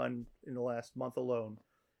have been done in the last month alone,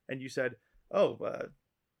 and you said, I don't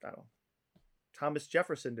know, Thomas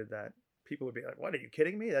Jefferson did that, people would be like, "What, are you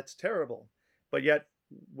kidding me? That's terrible." But yet,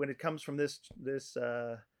 when it comes from this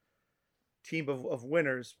team of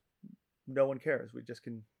winners, no one cares. We just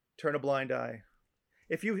can turn a blind eye.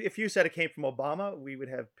 If you said it came from Obama, we would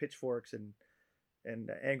have pitchforks and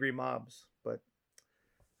angry mobs. But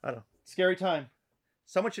I don't know. Scary time.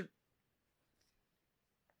 Someone should.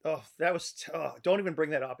 Oh, that was. Oh, don't even bring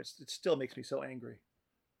that up. It still makes me so angry.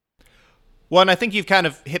 Well, and I think you've kind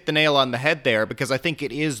of hit the nail on the head there, because I think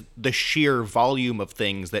it is the sheer volume of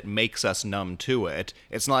things that makes us numb to it.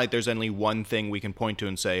 It's not like there's only one thing we can point to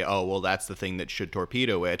and say, oh, well, that's the thing that should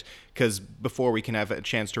torpedo it, because before we can have a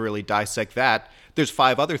chance to really dissect that, there's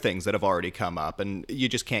 5 other things that have already come up, and you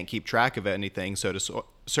just can't keep track of anything. So to a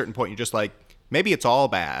certain point, you're just like, maybe it's all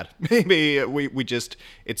bad. Maybe we just,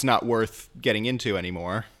 it's not worth getting into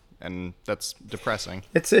anymore, and that's depressing.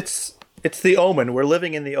 It's the Omen. We're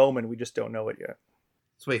living in the Omen. We just don't know it yet.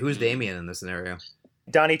 so wait, who's Damien in this scenario?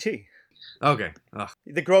 Donnie T. Okay. Ugh.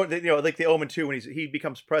 Like the Omen 2 when he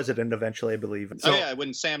becomes president eventually, I believe. Oh yeah,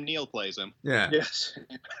 when Sam Neill plays him. Yeah. Yes.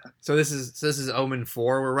 So this is Omen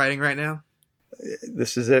 4 we're writing right now?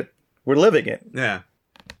 This is it. We're living it. Yeah.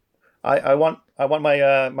 I want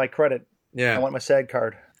my credit. Yeah. I want my SAG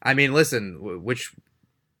card. I mean, listen, which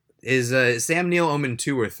is Sam Neill Omen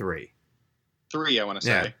 2 or 3? 3, I want to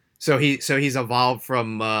Yeah. say. So he's evolved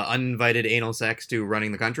from uninvited anal sex to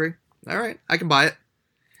running the country. All right, I can buy it.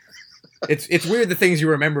 It's weird the things you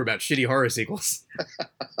remember about shitty horror sequels.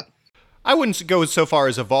 I wouldn't go so far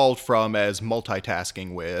as evolved from as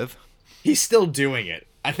multitasking with. He's still doing it.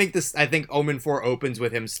 I think Omen 4 opens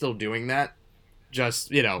with him still doing that.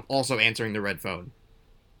 Just, also answering the red phone.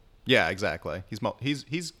 Yeah, exactly. He's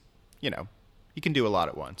he can do a lot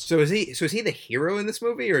at once. So is he the hero in this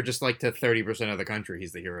movie, or just like to 30% of the country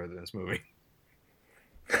he's the hero in this movie?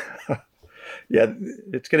 Yeah,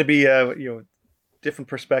 it's going to be different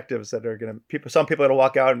perspectives that are going to some people are going to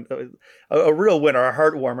walk out and a real winner, a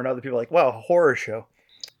heartwarmer, and other people are like, wow, a horror show.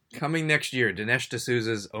 Coming next year, Dinesh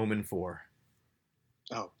D'Souza's Omen 4.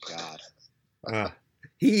 Oh God.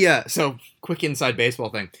 So quick inside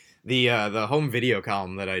baseball thing. The home video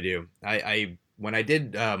column that I do, I when I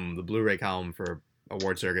did the Blu-ray column for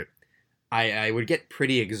Award Circuit, I would get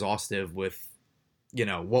pretty exhaustive with,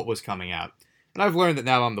 what was coming out. And I've learned that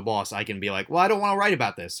now I'm the boss, I can be like, well, I don't want to write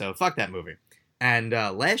about this, so fuck that movie. And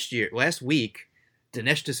last week,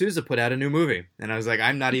 Dinesh D'Souza put out a new movie. And I was like,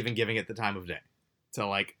 I'm not even giving it the time of day to,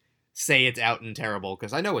 like, say it's out and terrible,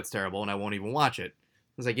 because I know it's terrible and I won't even watch it.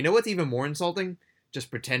 I was like, you know what's even more insulting? Just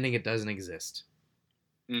pretending it doesn't exist.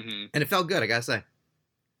 Mm-hmm. And it felt good, I gotta say.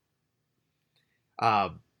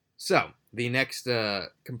 So, the next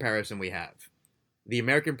comparison we have. The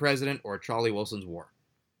American President or Charlie Wilson's War?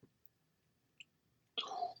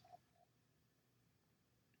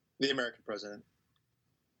 The American President.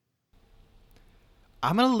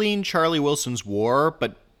 I'm going to lean Charlie Wilson's War,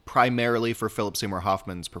 but primarily for Philip Seymour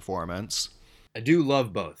Hoffman's performance. I do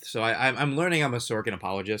love both. So I'm learning I'm a Sorkin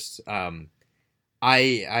apologist. I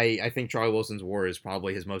think Charlie Wilson's War is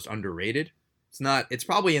probably his most underrated. It's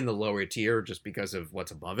probably in the lower tier just because of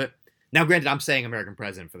what's above it. Now, granted, I'm saying American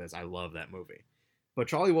President for this. I love that movie. But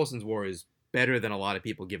Charlie Wilson's War is better than a lot of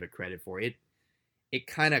people give it credit for. It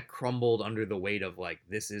kind of crumbled under the weight of, like,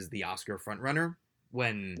 this is the Oscar frontrunner.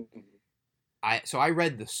 When I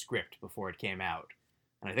read the script before it came out.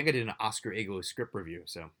 And I think I did an Oscar Igloo script review.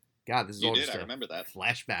 So, God, this is all just I remember that.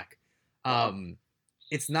 Flashback. Wow.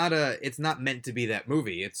 It's not meant to be that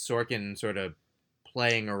movie. It's Sorkin sort of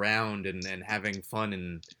playing around and having fun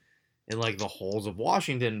in like the halls of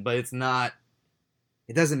Washington, but it's not.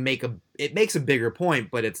 It doesn't make it makes a bigger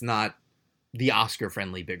point, but it's not the Oscar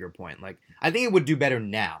friendly bigger point. Like, I think it would do better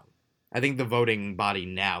now. I think the voting body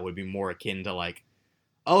now would be more akin to, like,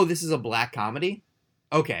 oh, this is a black comedy.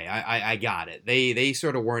 Okay, I got it. They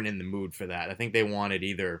sort of weren't in the mood for that. I think they wanted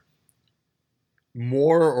either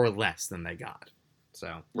more or less than they got.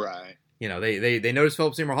 So, Right. you know, they noticed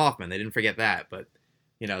Philip Seymour Hoffman. They didn't forget that, but,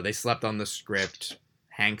 you know, they slept on the script.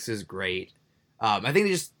 Hanks is great. I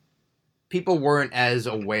think people weren't as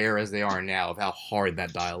aware as they are now of how hard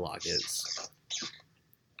that dialogue is.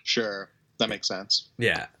 Sure. That makes sense.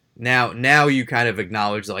 Yeah. Now you kind of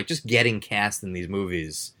acknowledge that, like, just getting cast in these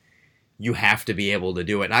movies, you have to be able to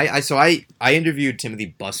do it. And I interviewed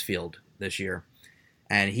Timothy Busfield this year,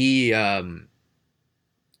 and he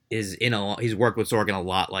he's worked with Sorkin a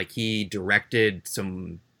lot. Like, he directed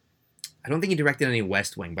some. I don't think he directed any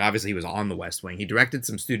West Wing, but obviously he was on the West Wing. He directed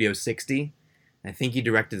some Studio 60. I think he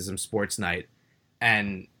directed some Sports Night.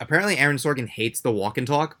 And apparently Aaron Sorkin hates the walk and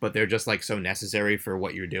talk, but they're just, like, so necessary for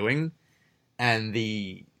what you're doing. And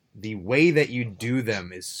the way that you do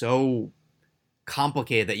them is so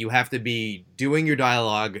complicated that you have to be doing your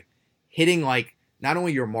dialogue, hitting, like, not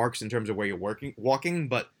only your marks in terms of where you're walking,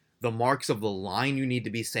 but the marks of the line you need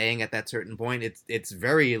to be saying at that certain point. It's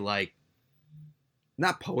very, like,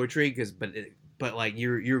 not poetry, but like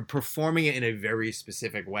you're performing it in a very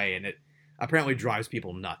specific way, and it apparently drives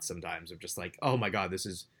people nuts sometimes. Of just like, oh my God, this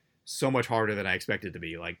is so much harder than I expected it to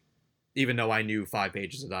be. Like, even though I knew 5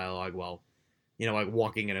 pages of dialogue, well, you know, like,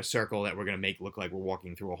 walking in a circle that we're gonna make look like we're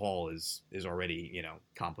walking through a hall is already, you know,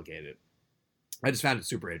 complicated. I just found it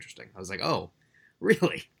super interesting. I was like, oh,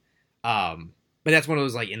 really? But that's one of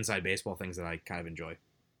those, like, inside baseball things that I kind of enjoy.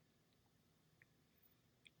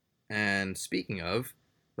 And speaking of,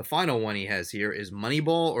 the final one he has here is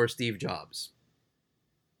Moneyball or Steve Jobs.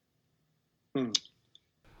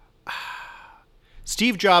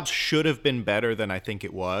 Steve Jobs should have been better than I think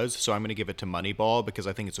it was, so I'm going to give it to Moneyball because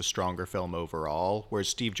I think it's a stronger film overall, whereas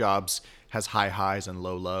Steve Jobs has high highs and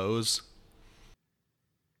low lows.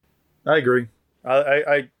 I agree.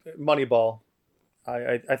 I Moneyball.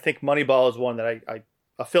 I think Moneyball is one that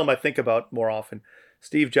a film I think about more often.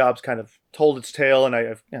 Steve Jobs kind of told its tale, and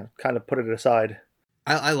I've kind of put it aside.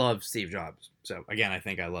 I love Steve Jobs, so again, I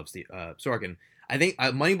think I love Sorkin. I think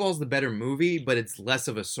Moneyball's the better movie, but it's less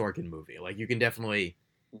of a Sorkin movie. Like, you can definitely,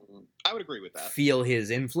 I would agree with that. feel his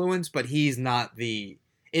influence, but he's not the.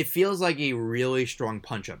 It feels like a really strong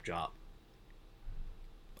punch-up job.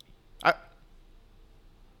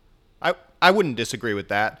 I wouldn't disagree with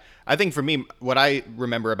that. I think for me, what I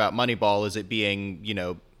remember about Moneyball is it being, you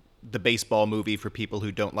know, the baseball movie for people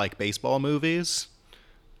who don't like baseball movies.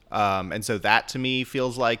 And so that to me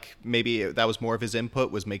feels like maybe that was more of his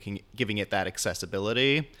input, was giving it that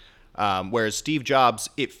accessibility. Whereas Steve Jobs,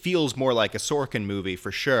 it feels more like a Sorkin movie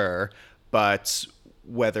for sure, but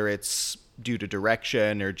whether it's due to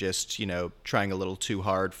direction or just, you know, trying a little too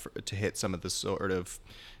hard to hit some of the sort of,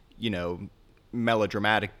 you know,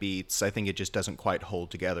 melodramatic beats, I think it just doesn't quite hold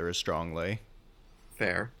together as strongly.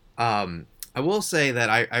 Fair. I will say that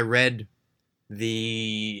I read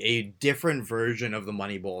a different version of the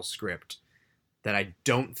Moneyball script that I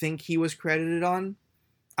don't think he was credited on.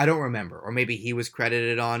 I don't remember, or maybe he was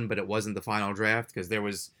credited on, but it wasn't the final draft, because there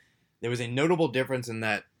was a notable difference in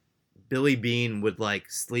that Billy Beane would, like,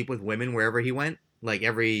 sleep with women wherever he went. Like,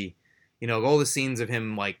 all the scenes of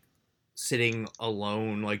him, like, sitting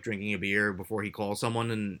alone, like, drinking a beer before he calls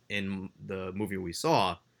someone in the movie we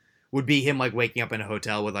saw would be him, like, waking up in a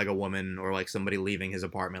hotel with, like, a woman, or, like, somebody leaving his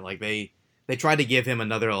apartment. Like, they tried to give him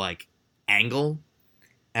another, like, angle,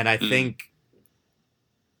 and I think,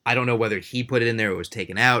 I don't know whether he put it in there or it was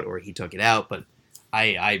taken out or he took it out, but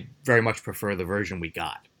I very much prefer the version we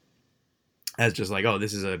got as just like, oh,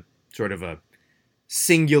 this is a sort of a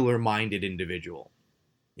singular-minded individual.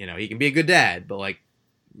 You know, he can be a good dad, but, like,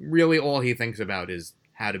 really all he thinks about is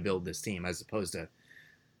how to build this team, as opposed to,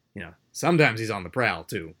 you know, sometimes he's on the prowl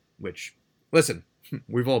too, which, listen,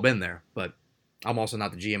 we've all been there, but I'm also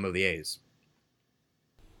not the GM of the A's.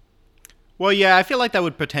 Well, yeah, I feel like that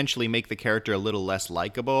would potentially make the character a little less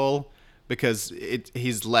likable, because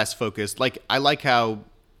he's less focused. Like, I like how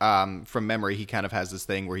from memory he kind of has this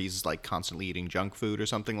thing where he's like constantly eating junk food or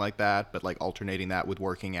something like that, but like alternating that with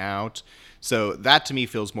working out. So that to me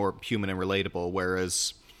feels more human and relatable,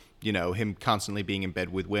 whereas, you know, him constantly being in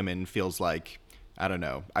bed with women feels like, I don't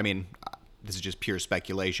know. I mean, this is just pure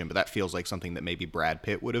speculation, but that feels like something that maybe Brad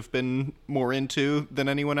Pitt would have been more into than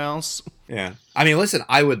anyone else. Yeah. I mean, listen,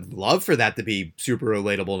 I would love for that to be super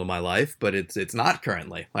relatable to my life, but it's not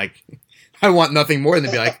currently. Like, I want nothing more than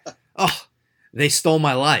to be like, oh, they stole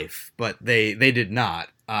my life, but they did not.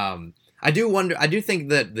 I do think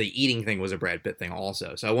that the eating thing was a Brad Pitt thing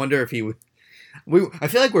also. So I wonder if he would. I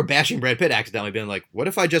feel like we're bashing Brad Pitt accidentally, being like, what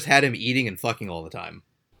if I just had him eating and fucking all the time?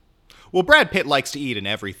 Well, Brad Pitt likes to eat in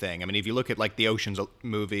everything. I mean, if you look at like the Ocean's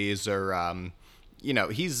movies, or you know,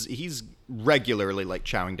 he's regularly like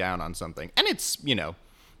chowing down on something, and it's, you know,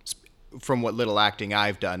 from what little acting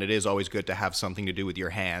I've done, it is always good to have something to do with your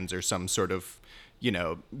hands or some sort of, you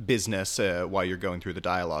know, business while you're going through the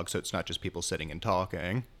dialogue, so it's not just people sitting and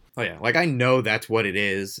talking. Oh yeah, like I know that's what it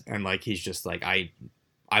is, and like he's just like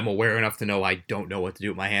I'm aware enough to know I don't know what to do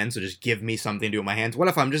with my hands, so just give me something to do with my hands. What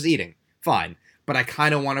if I'm just eating? Fine. But I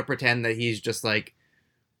kind of want to pretend that he's just like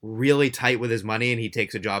really tight with his money and he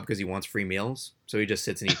takes a job because he wants free meals. So he just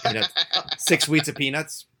sits and eats peanuts, 6 weeks of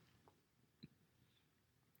peanuts.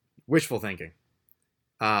 Wishful thinking.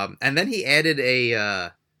 And then he added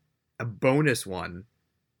a bonus one.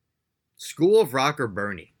 School of Rock or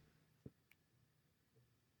Bernie.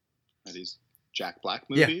 Are these Jack Black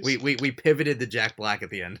movies? Yeah, we pivoted to Jack Black at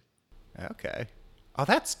the end. Okay. Oh,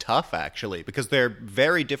 that's tough, actually, because they're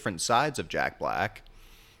very different sides of Jack Black.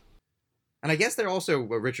 And I guess they're also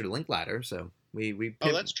Richard Linklater, so we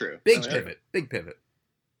Oh, that's true. Big pivot.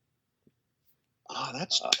 Oh,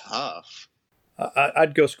 that's tough.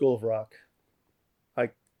 I'd go School of Rock.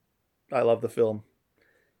 I love the film.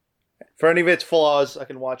 For any of its flaws, I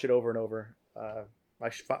can watch it over and over.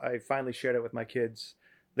 I finally shared it with my kids.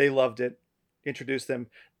 They loved it. Introduced them.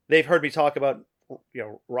 They've heard me talk about, you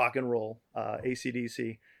know, rock and roll,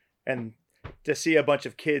 AC/DC, and to see a bunch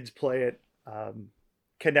of kids play it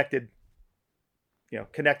connected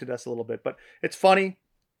us a little bit. But it's funny.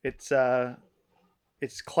 It's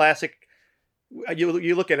classic.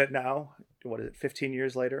 You look at it now. What is it? 15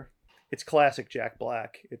 years later, it's classic Jack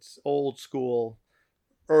Black. It's old school,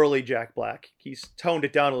 early Jack Black. He's toned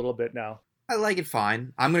it down a little bit now. I like it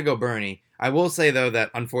fine. I'm going to go Bernie. I will say, though, that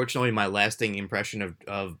unfortunately my lasting impression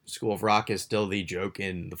of School of Rock is still the joke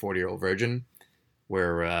in The 40-Year-Old Virgin,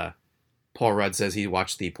 where Paul Rudd says he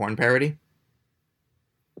watched the porn parody.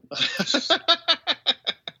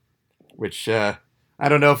 Which, I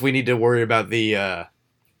don't know if we need to worry about the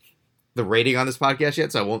rating on this podcast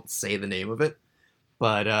yet, so I won't say the name of it.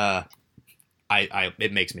 But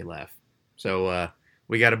it makes me laugh. So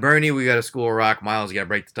we got a Bernie, we got a School of Rock. Miles, you got to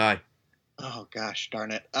break the tie. Oh gosh,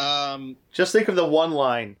 darn it. Just think of the one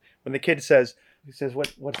line when the kid says,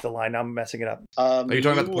 what's the line? I'm messing it up. Are you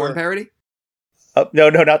talking about the porn parody? No,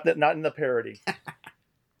 not in the parody.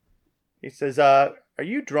 He says, "Are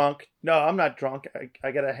you drunk?" No, I'm not drunk.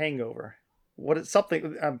 I got a hangover. What is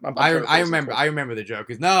something? I remember the joke.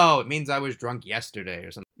 Is no, it means I was drunk yesterday or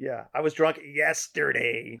something. Yeah, I was drunk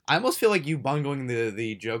yesterday. I almost feel like you bungling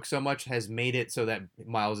the joke so much has made it so that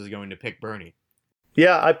Miles is going to pick Bernie.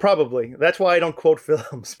 Yeah, I probably. That's why I don't quote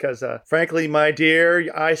films, because frankly, my dear,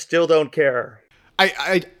 I still don't care.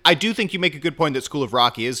 I do think you make a good point that School of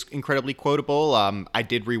Rock is incredibly quotable. I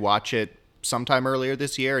did rewatch it sometime earlier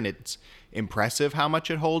this year, and it's impressive how much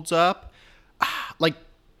it holds up. Like,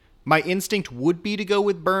 my instinct would be to go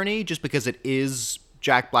with Bernie, just because it is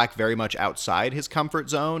Jack Black very much outside his comfort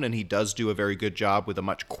zone, and he does do a very good job with a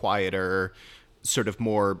much quieter, sort of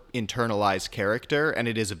more internalized character, and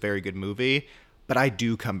it is a very good movie. But I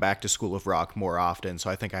do come back to School of Rock more often, so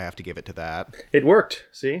I think I have to give it to that. It worked,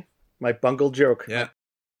 see? My bungled joke. Yeah.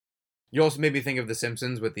 You also made me think of The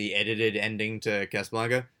Simpsons with the edited ending to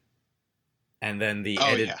Casablanca. And then the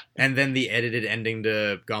edited ending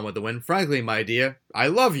to Gone with the Wind. Frankly, my dear, I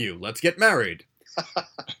love you. Let's get married.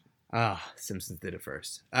 Simpsons did it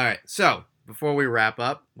first. All right, so before we wrap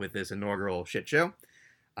up with this inaugural shit show,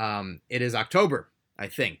 it is October, I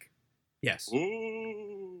think. Yes.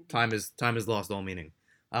 Ooh. Time has lost all meaning.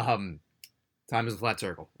 Time is a flat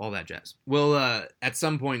circle. All that jazz. We'll at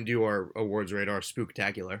some point do our awards radar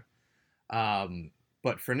spooktacular.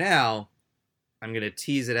 But for now, I'm gonna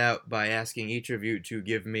tease it out by asking each of you to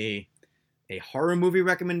give me a horror movie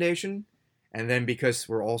recommendation, and then, because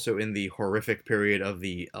we're also in the horrific period of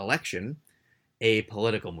the election, a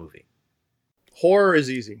political movie. Horror is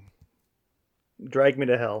easy. Drag Me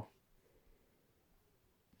to Hell.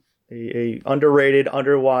 a underrated,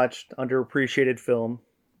 underwatched, underappreciated film.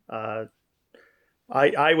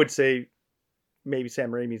 I would say maybe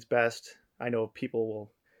Sam Raimi's best. I know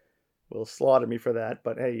people will slaughter me for that,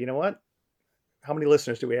 but hey, you know what? How many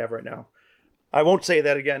listeners do we have right now? I won't say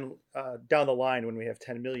that again down the line when we have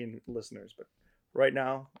 10 million listeners, but right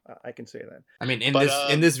now I can say that. I mean,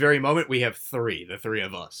 in this very moment, we have the three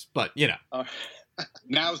of us. But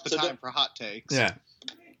now's the time for hot takes. Yeah,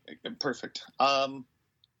 perfect.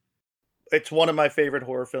 It's one of my favorite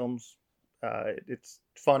horror films. It's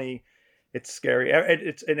funny, it's scary.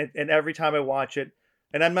 And every time I watch it,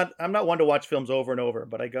 and I'm not one to watch films over and over,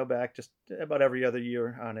 but I go back just about every other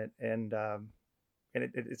year on it, and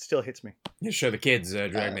it still hits me. You show the kids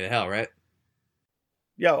Drag Me to Hell, right?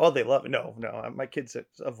 Yeah, oh, they love it. No, my kids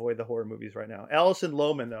avoid the horror movies right now. Alison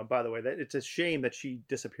Lohman, though, by the way, it's a shame that she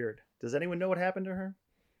disappeared. Does anyone know what happened to her?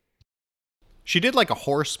 She did like a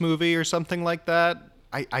horse movie or something like that.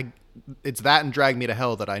 It's that and Drag Me to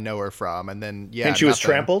Hell that I know her from, and then and she was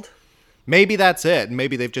trampled. Maybe that's it.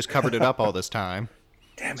 Maybe they've just covered it up all this time.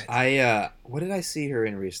 Damn it! What did I see her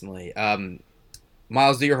in recently?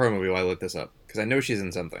 Miles, do your horror movie while I look this up because I know she's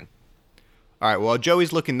in something. All right, well,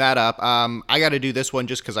 Joey's looking that up. I got to do this one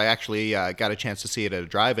just because I actually got a chance to see it at a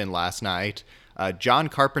drive-in last night. John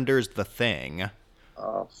Carpenter's The Thing.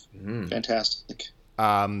 Oh, fantastic.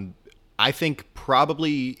 I think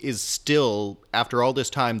probably is still, after all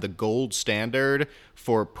this time, the gold standard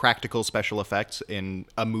for practical special effects in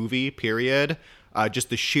a movie, period.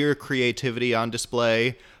 Just the sheer creativity on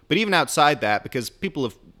display. But even outside that, because people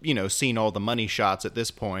have, seen all the money shots at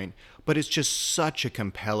this point, but it's just such a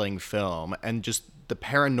compelling film, and just the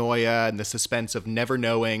paranoia and the suspense of never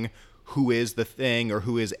knowing who is the thing or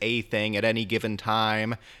who is a thing at any given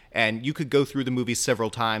time. And you could go through the movie several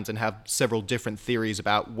times and have several different theories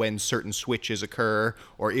about when certain switches occur,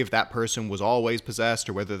 or if that person was always possessed,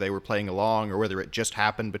 or whether they were playing along, or whether it just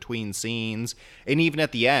happened between scenes. And even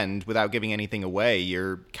at the end, without giving anything away,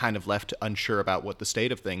 you're kind of left unsure about what the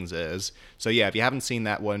state of things is. So yeah, if you haven't seen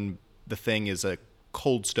that one, The Thing is a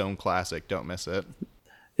Cold Stone classic. Don't miss it.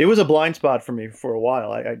 It was a blind spot for me for a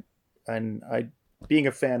while. I being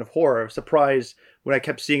a fan of horror, I was surprised when I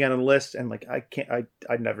kept seeing it on the list, and I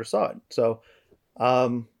never saw it. So,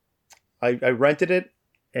 I rented it,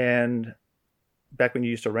 and back when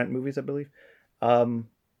you used to rent movies, I believe, and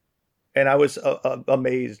I was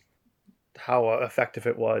amazed how effective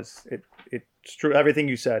it was. It's true, everything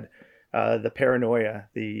you said, the paranoia,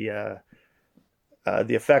 the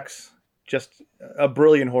effects, just a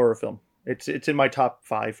brilliant horror film. It's in my top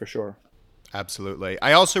 5 for sure. Absolutely.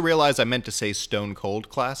 I also realized I meant to say Stone Cold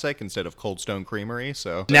Classic instead of Cold Stone Creamery.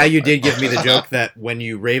 So now you did give me the joke that when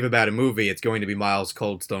you rave about a movie, it's going to be Miles'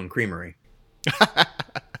 Cold Stone Creamery.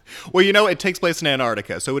 Well, it takes place in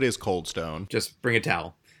Antarctica, so it is Cold Stone. Just bring a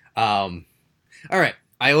towel. All right.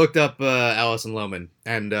 I looked up Alison Lohman,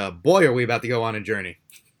 and boy, are we about to go on a journey.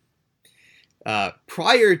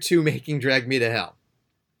 Prior to making Drag Me to Hell,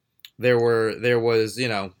 there was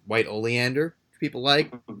White Oleander. People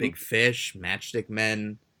like Big Fish, Matchstick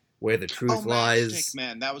Men, Where the Truth Lies. Matchstick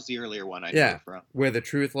Men, that was the earlier one I knew it from. Where the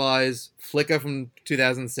Truth Lies, Flicka from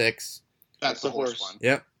 2006. That's the horse one.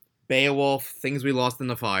 Yep. Beowulf, Things We Lost in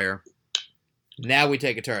the Fire. Now we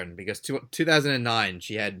take a turn, because 2009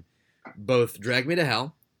 she had both Drag Me to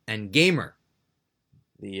Hell and Gamer,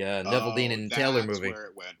 the Neville Dean and Taylor movie. That's where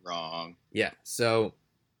it went wrong. Yeah, so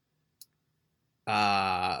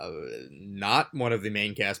not one of the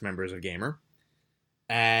main cast members of Gamer.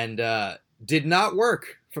 And did not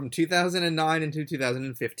work from 2009 until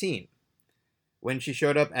 2015, when she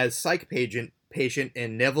showed up as psych patient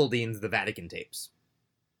in Neville Dean's The Vatican Tapes.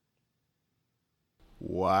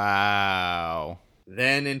 Wow.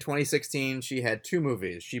 Then in 2016, she had 2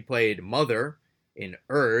 movies. She played Mother in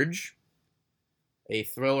Urge, a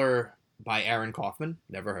thriller by Aaron Kaufman,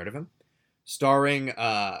 never heard of him, starring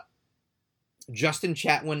Justin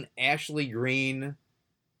Chatwin, Ashley Greene,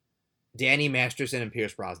 Danny Masterson, and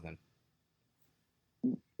Pierce Brosnan.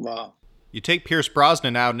 Wow. You take Pierce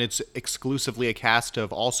Brosnan out, and it's exclusively a cast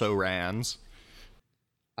of also Rans.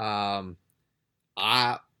 Here's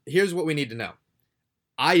what we need to know.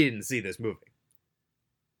 I didn't see this movie,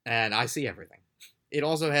 and I see everything. It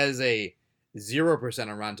also has a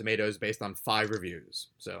 0% on Rotten Tomatoes based on 5 reviews.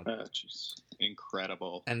 So,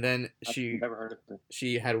 incredible. And then never heard of it.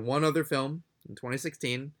 She had one other film in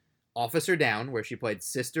 2016. Officer Down, where she played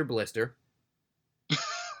Sister Blister. Okay.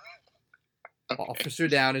 Officer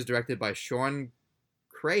Down is directed by Sean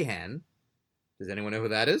Crahan. Does anyone know who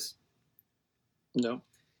that is? No.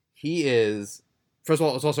 He is... First of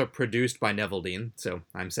all, it's also produced by Neville Dean, so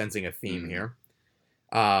I'm sensing a theme here.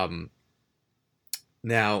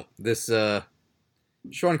 Now, this Sean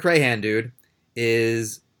Crahan dude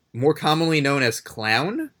is more commonly known as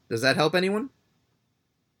Clown. Does that help anyone?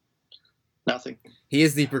 Nothing. He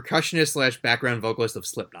is the percussionist / background vocalist of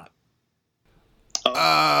Slipknot.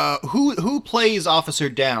 Who plays Officer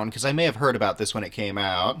Down? Because I may have heard about this when it came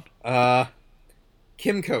out.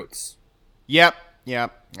 Kim Coates. Yep,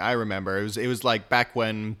 I remember. It was like back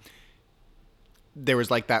when there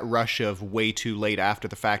was like that rush of way too late after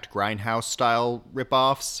the fact Grindhouse style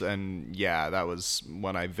ripoffs, and yeah, that was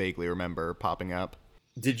one I vaguely remember popping up.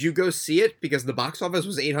 Did you go see it? Because the box office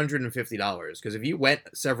was $850. Because if you went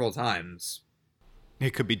several times, it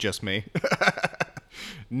could be just me.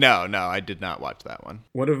 No, I did not watch that one.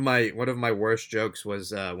 One of my worst jokes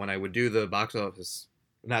was when I would do the box office,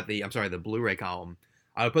 the Blu-ray column.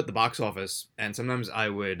 I would put the box office, and sometimes I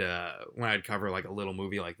would when I'd cover like a little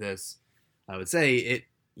movie like this, I would say it.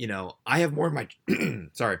 I have more of my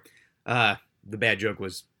sorry. The bad joke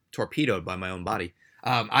was torpedoed by my own body.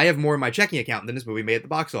 I have more in my checking account than this movie made at the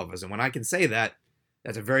box office, and when I can say that,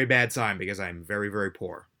 that's a very bad sign because I'm very, very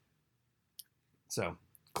poor. So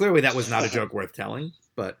clearly, that was not a joke worth telling,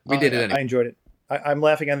 but we did it anyway. I enjoyed it. I'm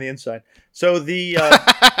laughing on the inside. So the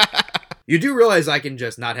you do realize I can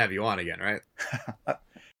just not have you on again, right?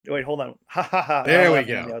 Wait, hold on. Ha ha ha. There we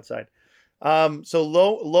go. On the outside. So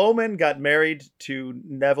Lohman got married to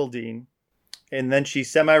Neville Dean, and then she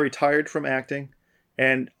semi-retired from acting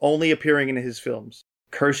and only appearing in his films.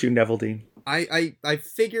 Curse you, Neville Dean. I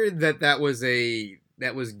figured that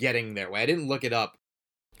was getting their way. I didn't look it up.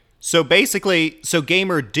 So basically,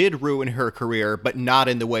 Gamer did ruin her career, but not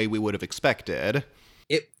in the way we would have expected.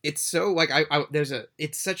 It's so like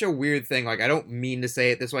it's such a weird thing. Like I don't mean to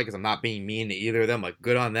say it this way because I'm not being mean to either of them. Like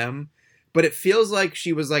good on them, but it feels like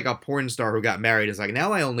she was like a porn star who got married. It's like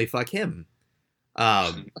now I only fuck him.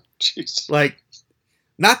 Jeez. Like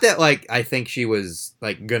not that like I think she was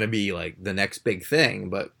like gonna be like the next big thing,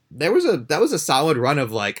 but that was a solid run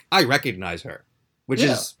of like I recognize her, which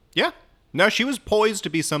is yeah. No, she was poised to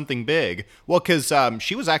be something big. Well, because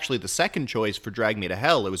she was actually the second choice for Drag Me to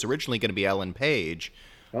Hell. It was originally going to be Ellen Page.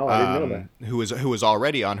 Oh, I didn't know that. Who was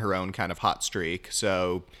already on her own kind of hot streak.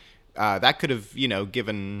 So that could have,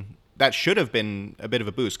 that should have been a bit of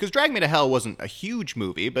a boost. Because Drag Me to Hell wasn't a huge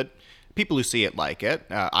movie, but people who see it like it.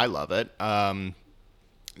 I love it.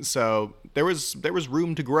 So there was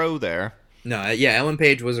room to grow there. No, yeah, Ellen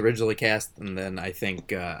Page was originally cast, and then I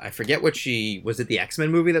think, I forget was it the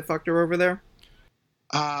X-Men movie that fucked her over there?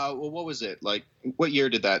 Well, what was it? Like, what year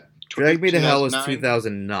did that? Drag Me to Hell was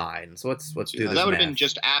 2009, so let's do this That would have math. been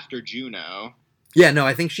just after Juno. Yeah, no,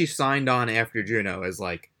 I think she signed on after Juno as,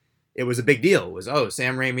 like, it was a big deal. It was,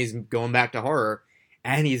 Sam Raimi's going back to horror,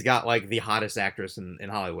 and he's got, like, the hottest actress in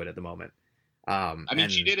Hollywood at the moment.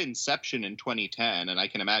 She did Inception in 2010, and I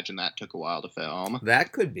can imagine that took a while to film.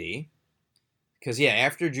 That could be. Because, yeah,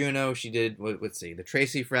 after Juno, she did, let's see, the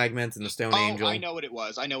Tracy Fragments and the Stone Angel. I know what it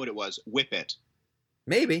was. Whip It.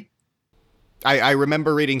 Maybe. I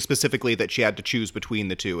remember reading specifically that she had to choose between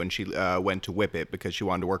the two, and she went to Whip It because she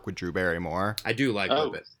wanted to work with Drew Barrymore. I do like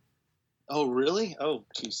Whip It. Oh, really? Oh,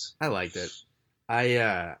 jeez. I liked it.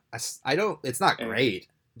 I don't, it's not great,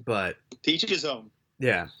 but... Teach his own.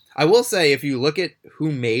 Yeah. I will say, if you look at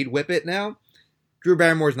who made Whip It now, Drew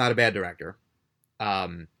Barrymore's not a bad director.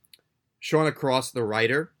 Shauna Cross, the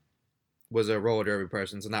writer, was a roller derby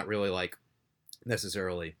person, so not really, like,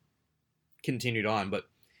 necessarily continued on. But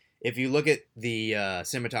if you look at the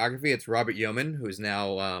cinematography, it's Robert Yeoman, who is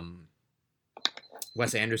now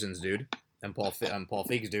Wes Anderson's dude, and Paul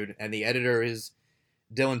Feig's dude. And the editor is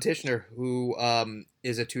Dylan Tischner, who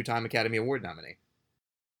is a 2-time Academy Award nominee.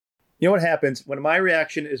 You know what happens when my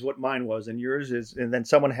reaction is what mine was and yours is, and then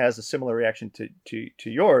someone has a similar reaction to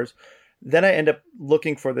yours, then I end up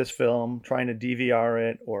looking for this film, trying to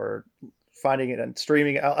DVR it or finding it and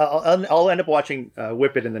streaming it. I'll end up watching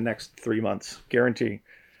Whip It in the next 3 months, guarantee.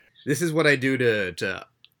 This is what I do to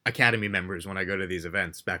Academy members when I go to these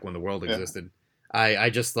events back when the world existed. I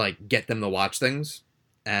just like get them to watch things,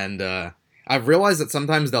 and I've realized that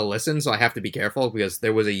sometimes they'll listen, so I have to be careful because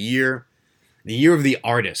there was the year of The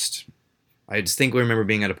Artist. I distinctly remember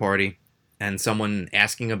being at a party and someone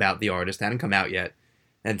asking about The Artist, hadn't come out yet,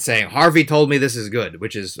 and saying, Harvey told me this is good,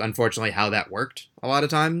 which is unfortunately how that worked a lot of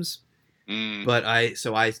times. But I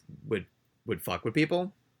would fuck with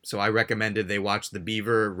people. So I recommended they watch The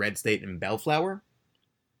Beaver, Red State, and Bellflower.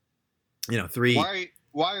 3.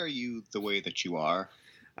 Why are you the way that you are?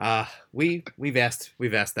 We've asked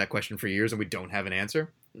that question for years and we don't have an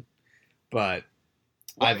answer. But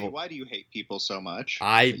why do you hate people so much?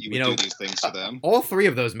 You would do these things to them. All 3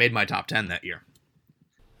 of those made my top 10 that year.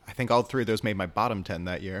 I think all 3 of those made my bottom 10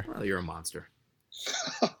 that year. Well, you're a monster.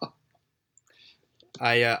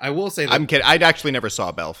 I will say that I'm kidding. I actually never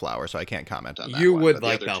saw Bellflower, so I can't comment on that. you one, would but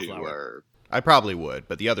like The other two Bellflower. I probably would,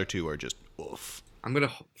 but the other two are just oof. I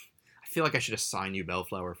feel like I should assign you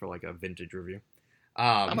Bellflower for like a vintage review.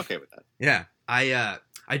 I'm okay with that. Yeah,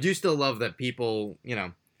 I do still love that people. You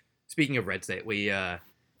know, speaking of Red State,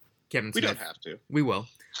 Kevin Smith. We don't have to. We will.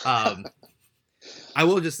 I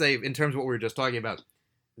will just say, in terms of what we were just talking about,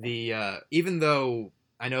 even though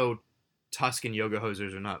I know Tusk and Yoga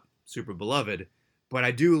Hosers are not super beloved, but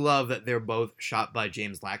I do love that they're both shot by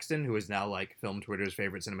James Laxton, who is now like Film Twitter's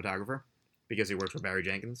favorite cinematographer because he works for Barry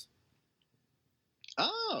Jenkins.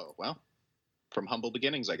 Oh, well. From humble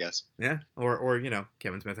beginnings, I guess. Yeah, or you know,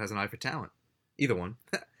 Kevin Smith has an eye for talent. Either one.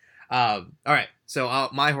 All right, so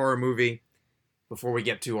my horror movie, before we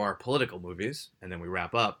get to our political movies, and then we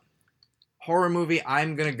wrap up, horror movie,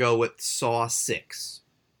 I'm going to go with Saw 6.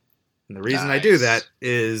 And the reason I do that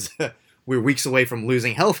is we're weeks away from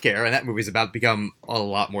losing healthcare, and that movie's about to become a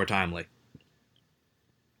lot more timely.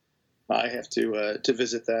 I have to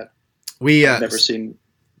visit that. I've Never seen.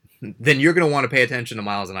 Then you're going to want to pay attention to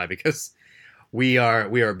Miles and I, because we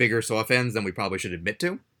are bigger Saw fans than we probably should admit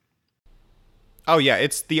to. Oh yeah,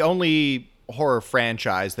 it's the only horror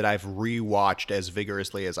franchise that I've rewatched as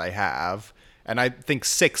vigorously as I have. And I think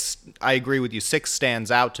 6, I agree with you, 6 stands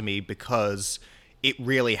out to me because it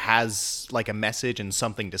really has like a message and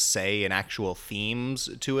something to say and actual themes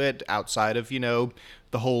to it outside of, you know,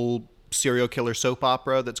 the whole serial killer soap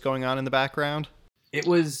opera that's going on in the background. It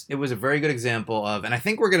was a very good example of, and I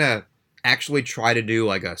think we're going to actually try to do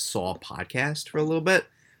like a Saw podcast for a little bit.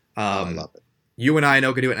 I love it. You and I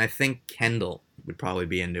know could do it, and I think Kendall would probably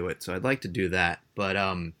be into it, so I'd like to do that. But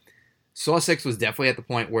Saw 6 was definitely at the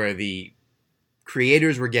point where the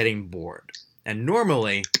creators were getting bored. And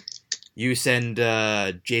normally, you send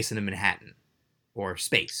Jason to Manhattan, or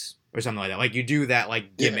space, or something like that. Like, you do that,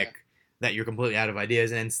 like, gimmick that you're completely out of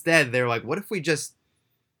ideas, and instead, they're like, what if we just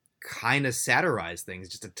kind of satirize things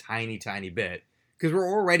just a tiny, tiny bit? Because we're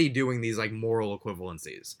already doing these, like, moral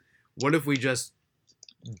equivalencies. What if we just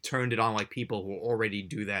turned it on like people who already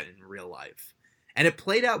do that in real life? And it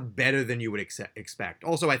played out better than you would expect.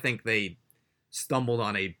 Also, I think they stumbled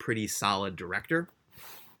on a pretty solid director.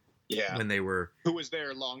 Yeah. When they were... Who was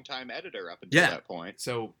their longtime editor up until that point.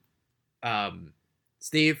 So,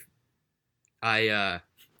 Steve,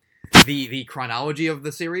 the chronology of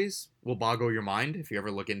the series will boggle your mind if you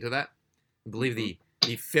ever look into that. I believe the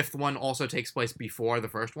 5th one also takes place before the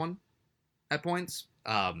first one at points,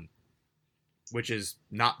 which is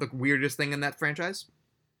not the weirdest thing in that franchise.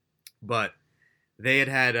 But they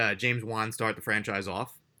had James Wan start the franchise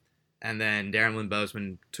off, and then Darren Lynn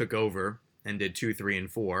Bousman took over and did 2, 3,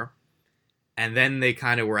 and 4. And then they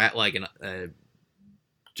kind of were at like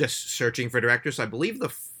just searching for directors. So I believe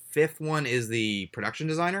the 5th one is the production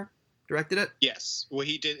designer directed it. Yes. Well,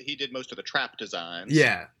 he did most of the trap designs.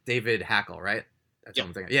 Yeah, David Hackle, right? That's what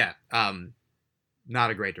I'm thinking. Yeah.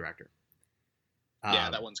 Not a great director.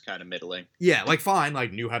 Yeah, that one's kind of middling. Yeah, like fine,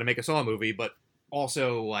 like knew how to make a Saw movie, but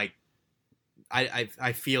also like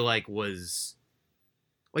I feel like was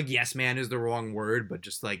like yes man is the wrong word, but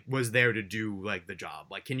just like was there to do like the job.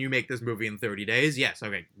 Like, can you make this movie in 30 days? Yes,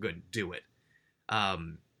 okay, good, do it.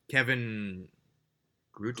 Kevin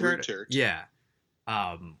Greutert, yeah,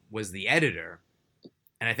 was the editor,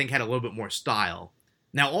 and I think had a little bit more style.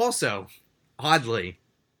 Now, also, oddly,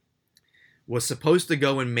 was supposed to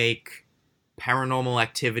go and make Paranormal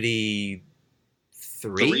Activity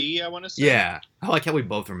 3, I want to say. Yeah, I like how we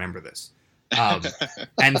both remember this.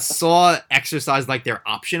 And Saw exercised like their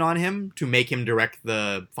option on him to make him direct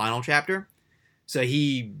the final chapter. So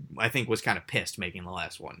he, I think, was kind of pissed making the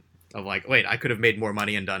last one. Of like, wait, I could have made more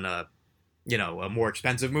money and done a more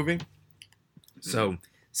expensive movie. So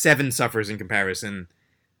 7 suffers in comparison.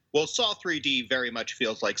 Well, Saw 3D very much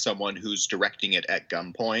feels like someone who's directing it at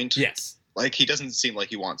gunpoint. Yes. Like, he doesn't seem like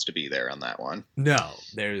he wants to be there on that one. No,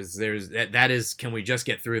 there's that is, can we just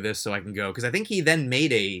get through this so I can go? Because I think he then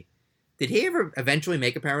made did he ever eventually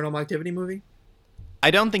make a Paranormal Activity movie?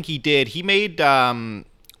 I don't think he did. He made,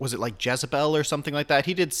 was it like Jezebel or something like that?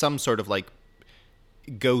 He did some sort of like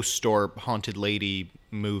ghost or haunted lady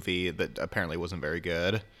movie that apparently wasn't very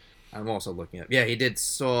good. I'm also looking at... Yeah, he did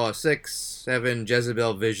Saw 6, 7,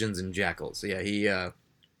 Jezebel, Visions, and Jackals. So yeah, he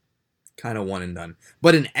kind of one and done.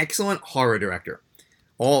 But an excellent horror director.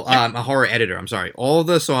 A horror editor, I'm sorry. All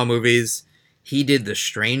the Saw movies, he did The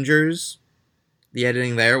Strangers, the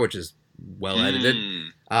editing there, which is well edited.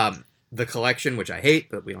 The Collection, which I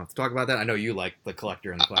hate, but we don't have to talk about that. I know you like The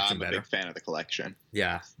Collector and The Collection better. I'm a big fan of The Collection.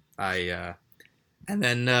 Yeah, and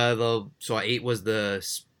then the Saw 8 was the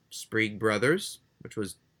Sprague Brothers, which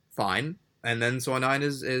was fine. and then Saw 9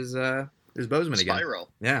 is Bozeman again. Spiral.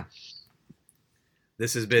 Yeah.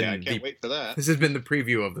 This has been I can't wait for that. This has been the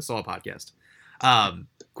preview of the Saw podcast.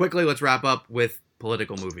 Quickly, let's wrap up with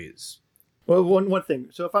political movies. Well, one thing.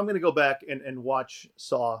 So if I'm going to go back and watch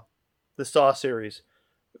Saw, the Saw series,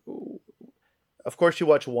 of course you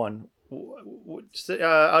watch one.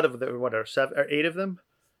 Out of the what are 7 or 8 of them,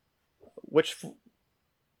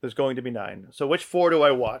 there's going to be 9. So which 4 do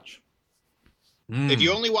I watch? If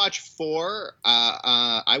you only watch 4,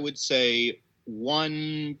 I would say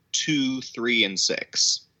 1, 2, 3, and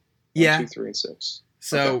 6. Yeah. 1, 2, 3, and 6.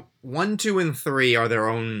 So Okay. 1, 2, and 3 are their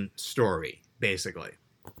own story, basically.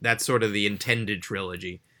 That's sort of the intended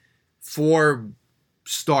trilogy. 4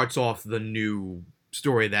 starts off the new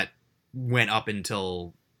story that went up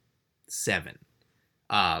until 7,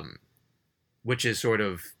 which is sort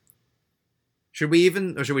of. Should we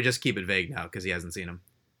just keep it vague now because he hasn't seen them?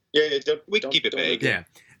 Yeah, We can keep it vague. Yeah,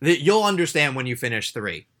 you'll understand when you finish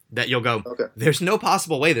 3 that you'll go. Okay. There's no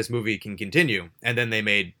possible way this movie can continue, and then they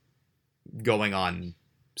made going on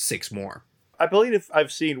 6 more. I believe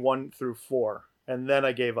I've seen 1 through 4, and then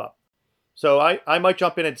I gave up. So I might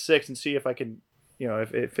jump in at 6 and see if I can,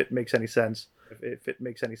 if it makes any sense. If it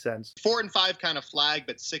makes any sense. 4 and 5 kind of flag,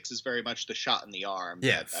 but 6 is very much the shot in the arm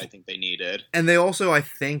Yeah. that I think they needed. And they also, I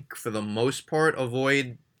think, for the most part,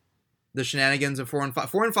 avoid the shenanigans of 4 and 5.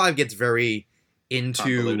 4 and 5 gets very into.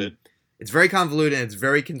 Convoluted. It's very convoluted, and it's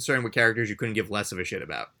very concerned with characters you couldn't give less of a shit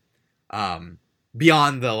about.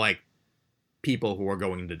 Beyond the people who are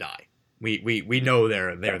going to die. We know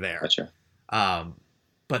they're there. Gotcha.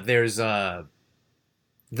 But there's the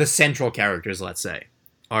central characters, let's say,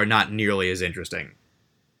 are not nearly as interesting.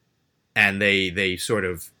 And they sort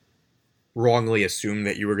of wrongly assume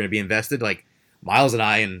that you were going to be invested. Like, Miles and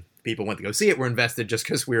I and people went to go see it were invested just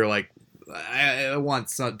because we were like, I want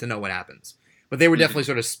to know what happens. But they were definitely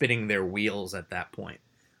sort of spinning their wheels at that point.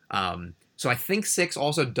 So I think 6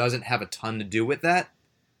 also doesn't have a ton to do with that.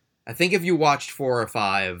 I think if you watched 4 or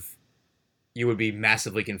 5, you would be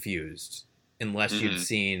massively confused unless you'd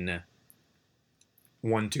seen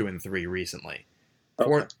 1, 2, and 3 recently.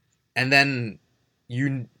 Okay. And then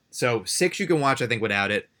so 6 you can watch, I think,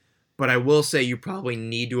 without it. But I will say you probably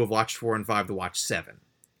need to have watched 4 and 5 to watch 7.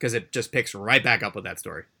 Because it just picks right back up with that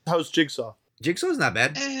story. How's Jigsaw? Jigsaw's not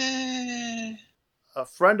bad. A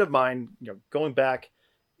friend of mine, going back,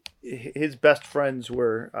 his best friends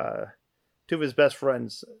were 2 of his best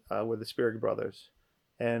friends were the Spirig brothers,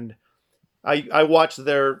 and I watched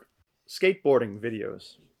their skateboarding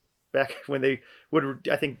videos back when they would,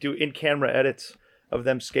 I think, do in-camera edits of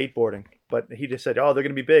them skateboarding. But he just said, "Oh, they're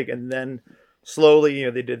going to be big," and then slowly,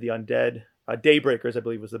 they did the Undead. Daybreakers, I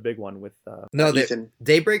believe, was the big one with. Ethan.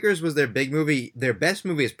 Daybreakers was their big movie. Their best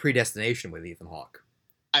movie is Predestination with Ethan Hawke.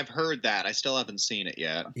 I've heard that. I still haven't seen it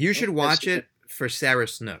yet. You should watch it for Sarah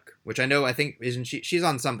Snook, which I think isn't she? She's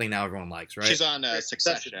on something now everyone likes, right? She's on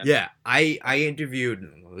Succession. Yeah, I interviewed.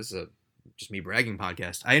 Well, this is just me bragging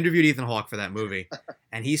podcast. I interviewed Ethan Hawke for that movie,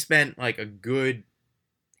 and he spent a good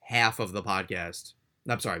half of the podcast.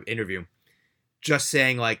 I'm sorry, interview, just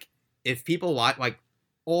saying if people watch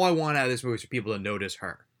all I want out of this movie is for people to notice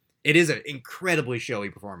her. It is an incredibly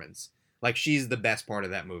showy performance. She's the best part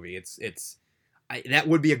of that movie. That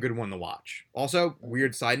would be a good one to watch. Also,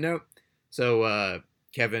 weird side note. So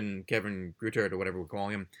Kevin Grutert or whatever we're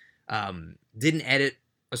calling him, didn't edit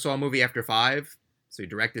a Saw movie after 5, so he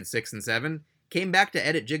directed 6 and 7. Came back to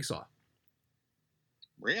edit Jigsaw.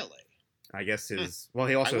 Really? I guess his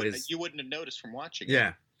he also is. You wouldn't have noticed from watching it.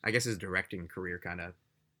 Yeah, I guess his directing career kind of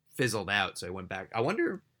fizzled out, so he went back. I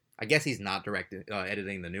wonder. I guess he's not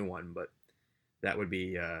editing the new one, but that would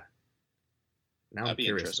be. Now That'd I'm be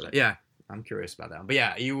curious. interesting. Yeah, I'm curious about that one. But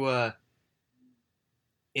yeah, you.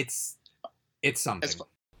 It's something.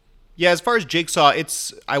 Yeah, as far as Jigsaw,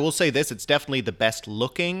 I will say this, it's definitely the best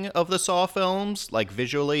looking of the Saw films.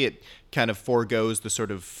 Visually, it kind of forgoes the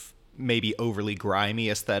sort of maybe overly grimy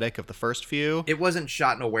aesthetic of the first few. It wasn't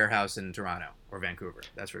shot in a warehouse in Toronto or Vancouver,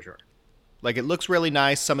 that's for sure. It looks really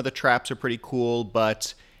nice. Some of the traps are pretty cool,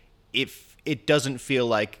 but if it doesn't feel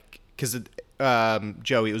because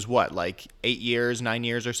Joey, it was what, 8 years, 9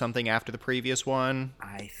 years or something after the previous one?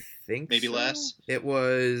 I think Maybe so. less? It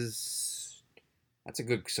was. That's a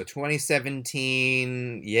good. So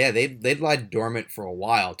 2017. Yeah, they'd lied dormant for a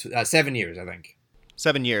while. 7 years, I think.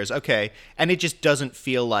 7 years, okay. And it just doesn't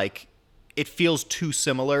feel it feels too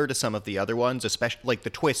similar to some of the other ones, especially the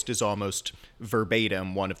twist is almost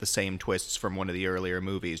verbatim one of the same twists from one of the earlier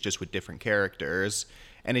movies, just with different characters.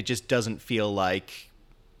 And it just doesn't feel like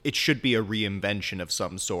it should be a reinvention of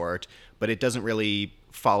some sort, but it doesn't really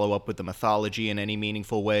follow up with the mythology in any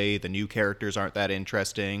meaningful way. The new characters aren't that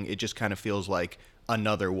interesting. It just kind of feels like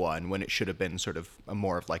another one when it should have been sort of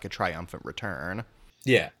more of like a triumphant return.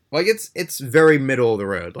 Yeah, like it's very middle of the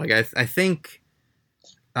road. Like I think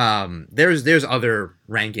there's other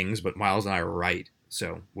rankings, but Miles and I are right,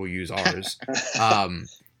 so we'll use ours.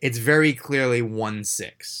 It's very clearly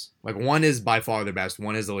 1-6. Like 1 is by far the best.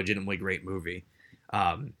 1 is a legitimately great movie.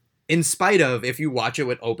 In spite of, if you watch it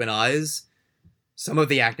with open eyes, some of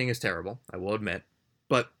the acting is terrible, I will admit,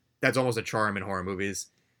 but that's almost a charm in horror movies.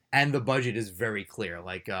 And the budget is very clear.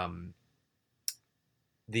 Like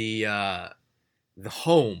the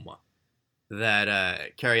home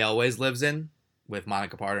that Cary Elwes lives in with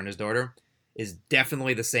Monica Parter and his daughter is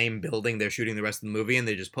definitely the same building they're shooting the rest of the movie, and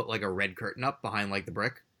they just put like a red curtain up behind like the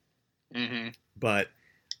brick. Mm-hmm. But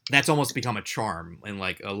that's almost become a charm in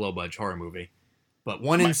like a low budget horror movie. But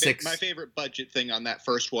 1 in 6. My favorite budget thing on that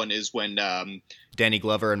first one is when Danny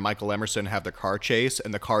Glover and Michael Emerson have their car chase,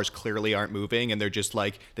 and the cars clearly aren't moving, and they're just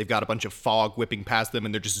like, they've got a bunch of fog whipping past them,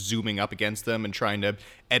 and they're just zooming up against them and trying to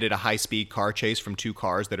edit a high-speed car chase from 2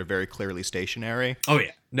 cars that are very clearly stationary. Oh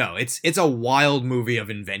yeah, no, it's a wild movie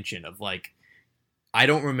of invention of like, I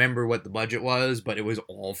don't remember what the budget was, but it was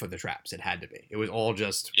all for the traps. It had to be. It was all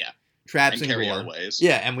just traps and Cary gore. Elwes.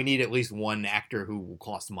 Yeah, and we need at least one actor who will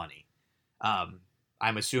cost money.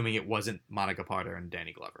 I'm assuming it wasn't Monica Parter and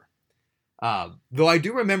Danny Glover. Though I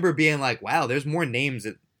do remember being like, wow, there's more names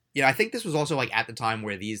that, I think this was also like at the time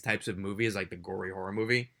where these types of movies, like the gory horror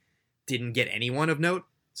movie, didn't get anyone of note.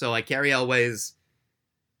 So like Cary Elwes,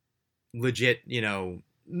 legit,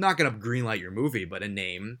 not gonna greenlight your movie, but a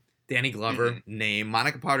name. Danny Glover, name.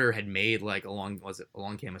 Monica Parter had made like Along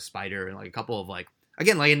Came a Spider, and like a couple of like,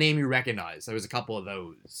 again, like a name you recognize. There was a couple of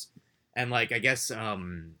those. And like, I guess,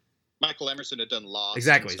 Michael Emerson had done Lost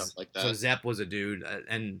exactly. and stuff like that. So Zepp was a dude,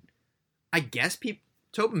 and I guess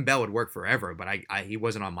Tobin Bell would work forever, but he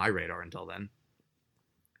wasn't on my radar until then.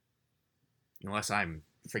 Unless I'm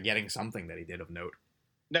forgetting something that he did of note.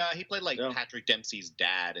 No, he played like Patrick Dempsey's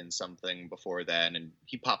dad in something before then, and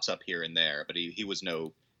he pops up here and there, but he was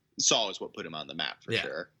Saw is what put him on the map for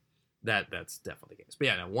sure. That's definitely the case. But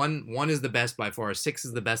yeah, no, one is the best by far. 6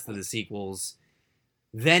 is the best of the sequels.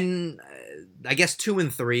 Then I guess 2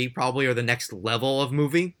 and 3 probably are the next level of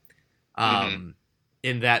movie. In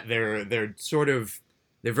that they're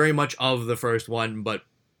very much of the first one, but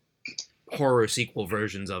horror sequel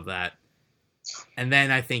versions of that. And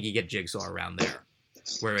then I think you get Jigsaw around there,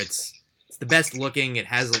 where it's the best looking. It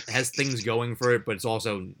has things going for it, but it's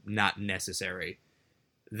also not necessary.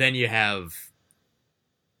 Then you have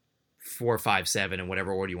 4, 5, 7, and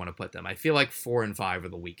whatever order you want to put them. I feel like 4 and 5 are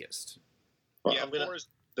the weakest. Well, yeah, 4 is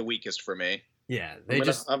the weakest for me. Yeah,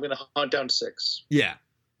 I'm gonna hunt down 6. Yeah,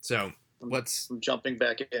 so I'm jumping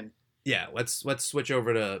back in. Yeah, let's switch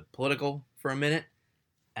over to political for a minute.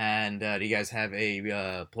 And do you guys have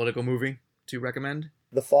a political movie to recommend?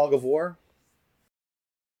 The Fog of War.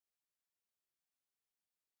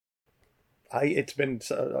 It's been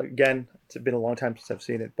a long time since I've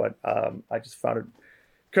seen it, but I just found it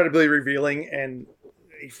incredibly revealing, and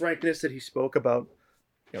a frankness that he spoke about,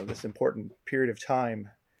 this important period of time,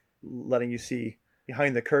 letting you see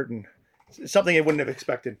behind the curtain, something I wouldn't have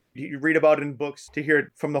expected. You read about it in books, to hear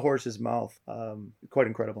it from the horse's mouth, quite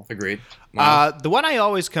incredible. Agreed. The one I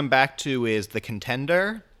always come back to is The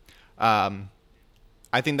Contender.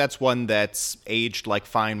 I think that's one that's aged like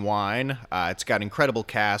fine wine. It's got incredible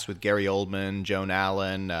cast with Gary Oldman, Joan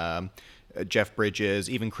Allen, Jeff Bridges,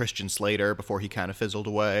 even Christian Slater before he kind of fizzled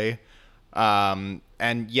away. And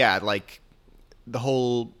yeah, like the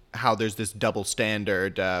whole how there's this double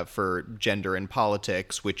standard for gender in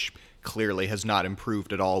politics, which clearly has not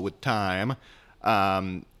improved at all with time.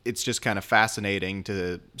 It's just kind of fascinating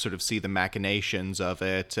to sort of see the machinations of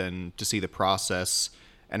it and to see the process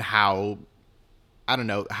and how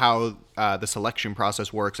the selection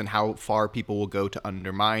process works and how far people will go to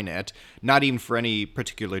undermine it, not even for any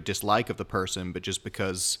particular dislike of the person, but just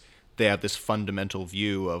because they have this fundamental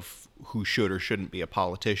view of who should or shouldn't be a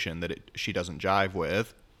politician that she doesn't jive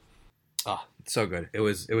with. Oh, it's so good. It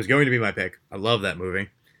was going to be my pick. I love that movie.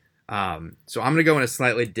 So I'm going to go in a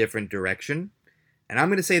slightly different direction, and I'm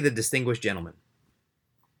going to say The Distinguished Gentleman.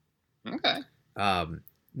 Okay.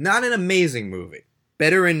 Not an amazing movie.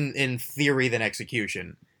 Better in theory than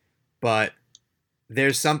execution, but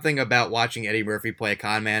there's something about watching Eddie Murphy play a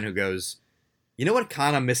con man who goes, you know what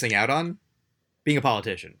con I'm missing out on? Being a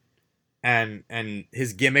politician. And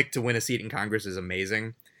his gimmick to win a seat in Congress is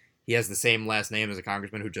amazing. He has the same last name as a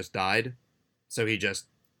congressman who just died, so he just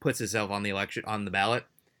puts himself on the ballot,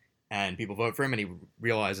 and people vote for him, and he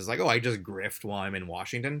realizes like, oh, I just grift while I'm in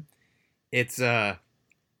Washington. It's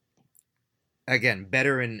again,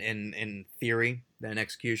 better in theory than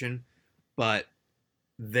execution, but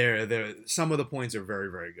there some of the points are very,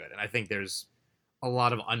 very good, and I think there's a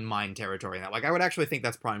lot of unmined territory in that. Like, I would actually think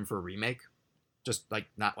that's prime for a remake, just like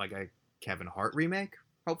not like a Kevin Hart remake,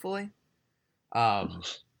 hopefully.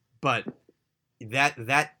 But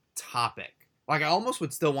that topic, like, I almost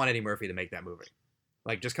would still want Eddie Murphy to make that movie,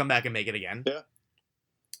 like just come back and make it again.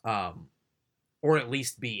 Yeah. Or at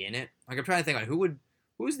least be in it. Like, I'm trying to think, like,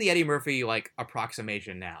 who's the Eddie Murphy like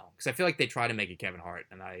approximation now? Because I feel like they try to make it Kevin Hart,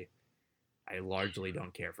 and I largely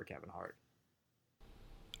don't care for Kevin Hart.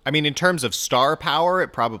 I mean, in terms of star power, it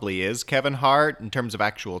probably is Kevin Hart. In terms of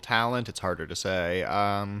actual talent, it's harder to say.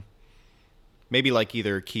 Maybe like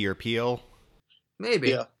either Key or Peele. Maybe.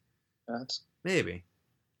 Yeah. That's Maybe.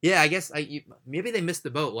 Yeah, I guess maybe they missed the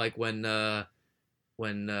boat, like when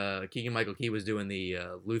Keegan-Michael Key was doing the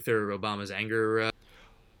Luther Obama's Anger.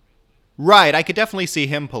 Right, I could definitely see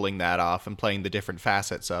him pulling that off and playing the different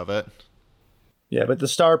facets of it. Yeah, but the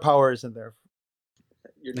star power isn't there.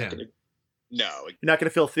 you're not Yeah. gonna. No, You're not going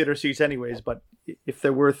to fill theater seats anyways, but if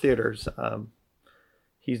there were theaters,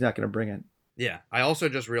 he's not going to bring it. Yeah, I also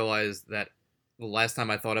just realized that the last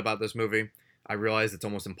time I thought about this movie, I realized it's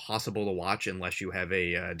almost impossible to watch unless you have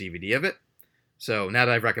a DVD of it. So now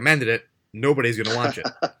that I've recommended it, nobody's going to watch it.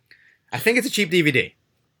 I think it's a cheap DVD.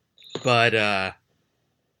 But, yeah,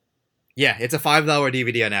 it's a $5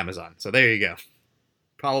 DVD on Amazon. So there you go.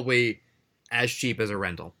 Probably as cheap as a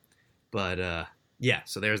rental. But, yeah,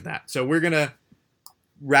 so there's that. So we're going to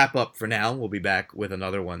wrap up for now. We'll be back with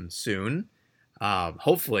another one soon.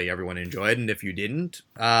 Hopefully everyone enjoyed, and if you didn't,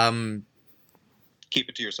 keep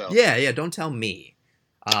it to yourself. yeah, don't tell me.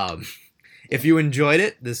 If you enjoyed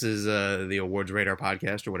it, this is the Awards Radar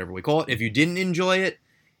podcast, or whatever we call it. If you didn't enjoy it,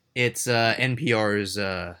 it's NPR's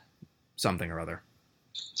something or other.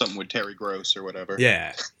 Something with Terry Gross or whatever.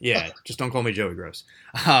 Yeah, just don't call me Joey Gross.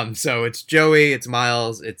 So it's Joey, it's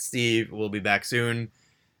Miles, it's Steve. We'll be back soon.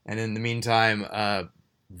 And in the meantime,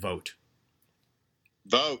 vote.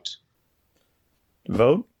 Vote.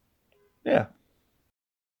 Vote? Yeah.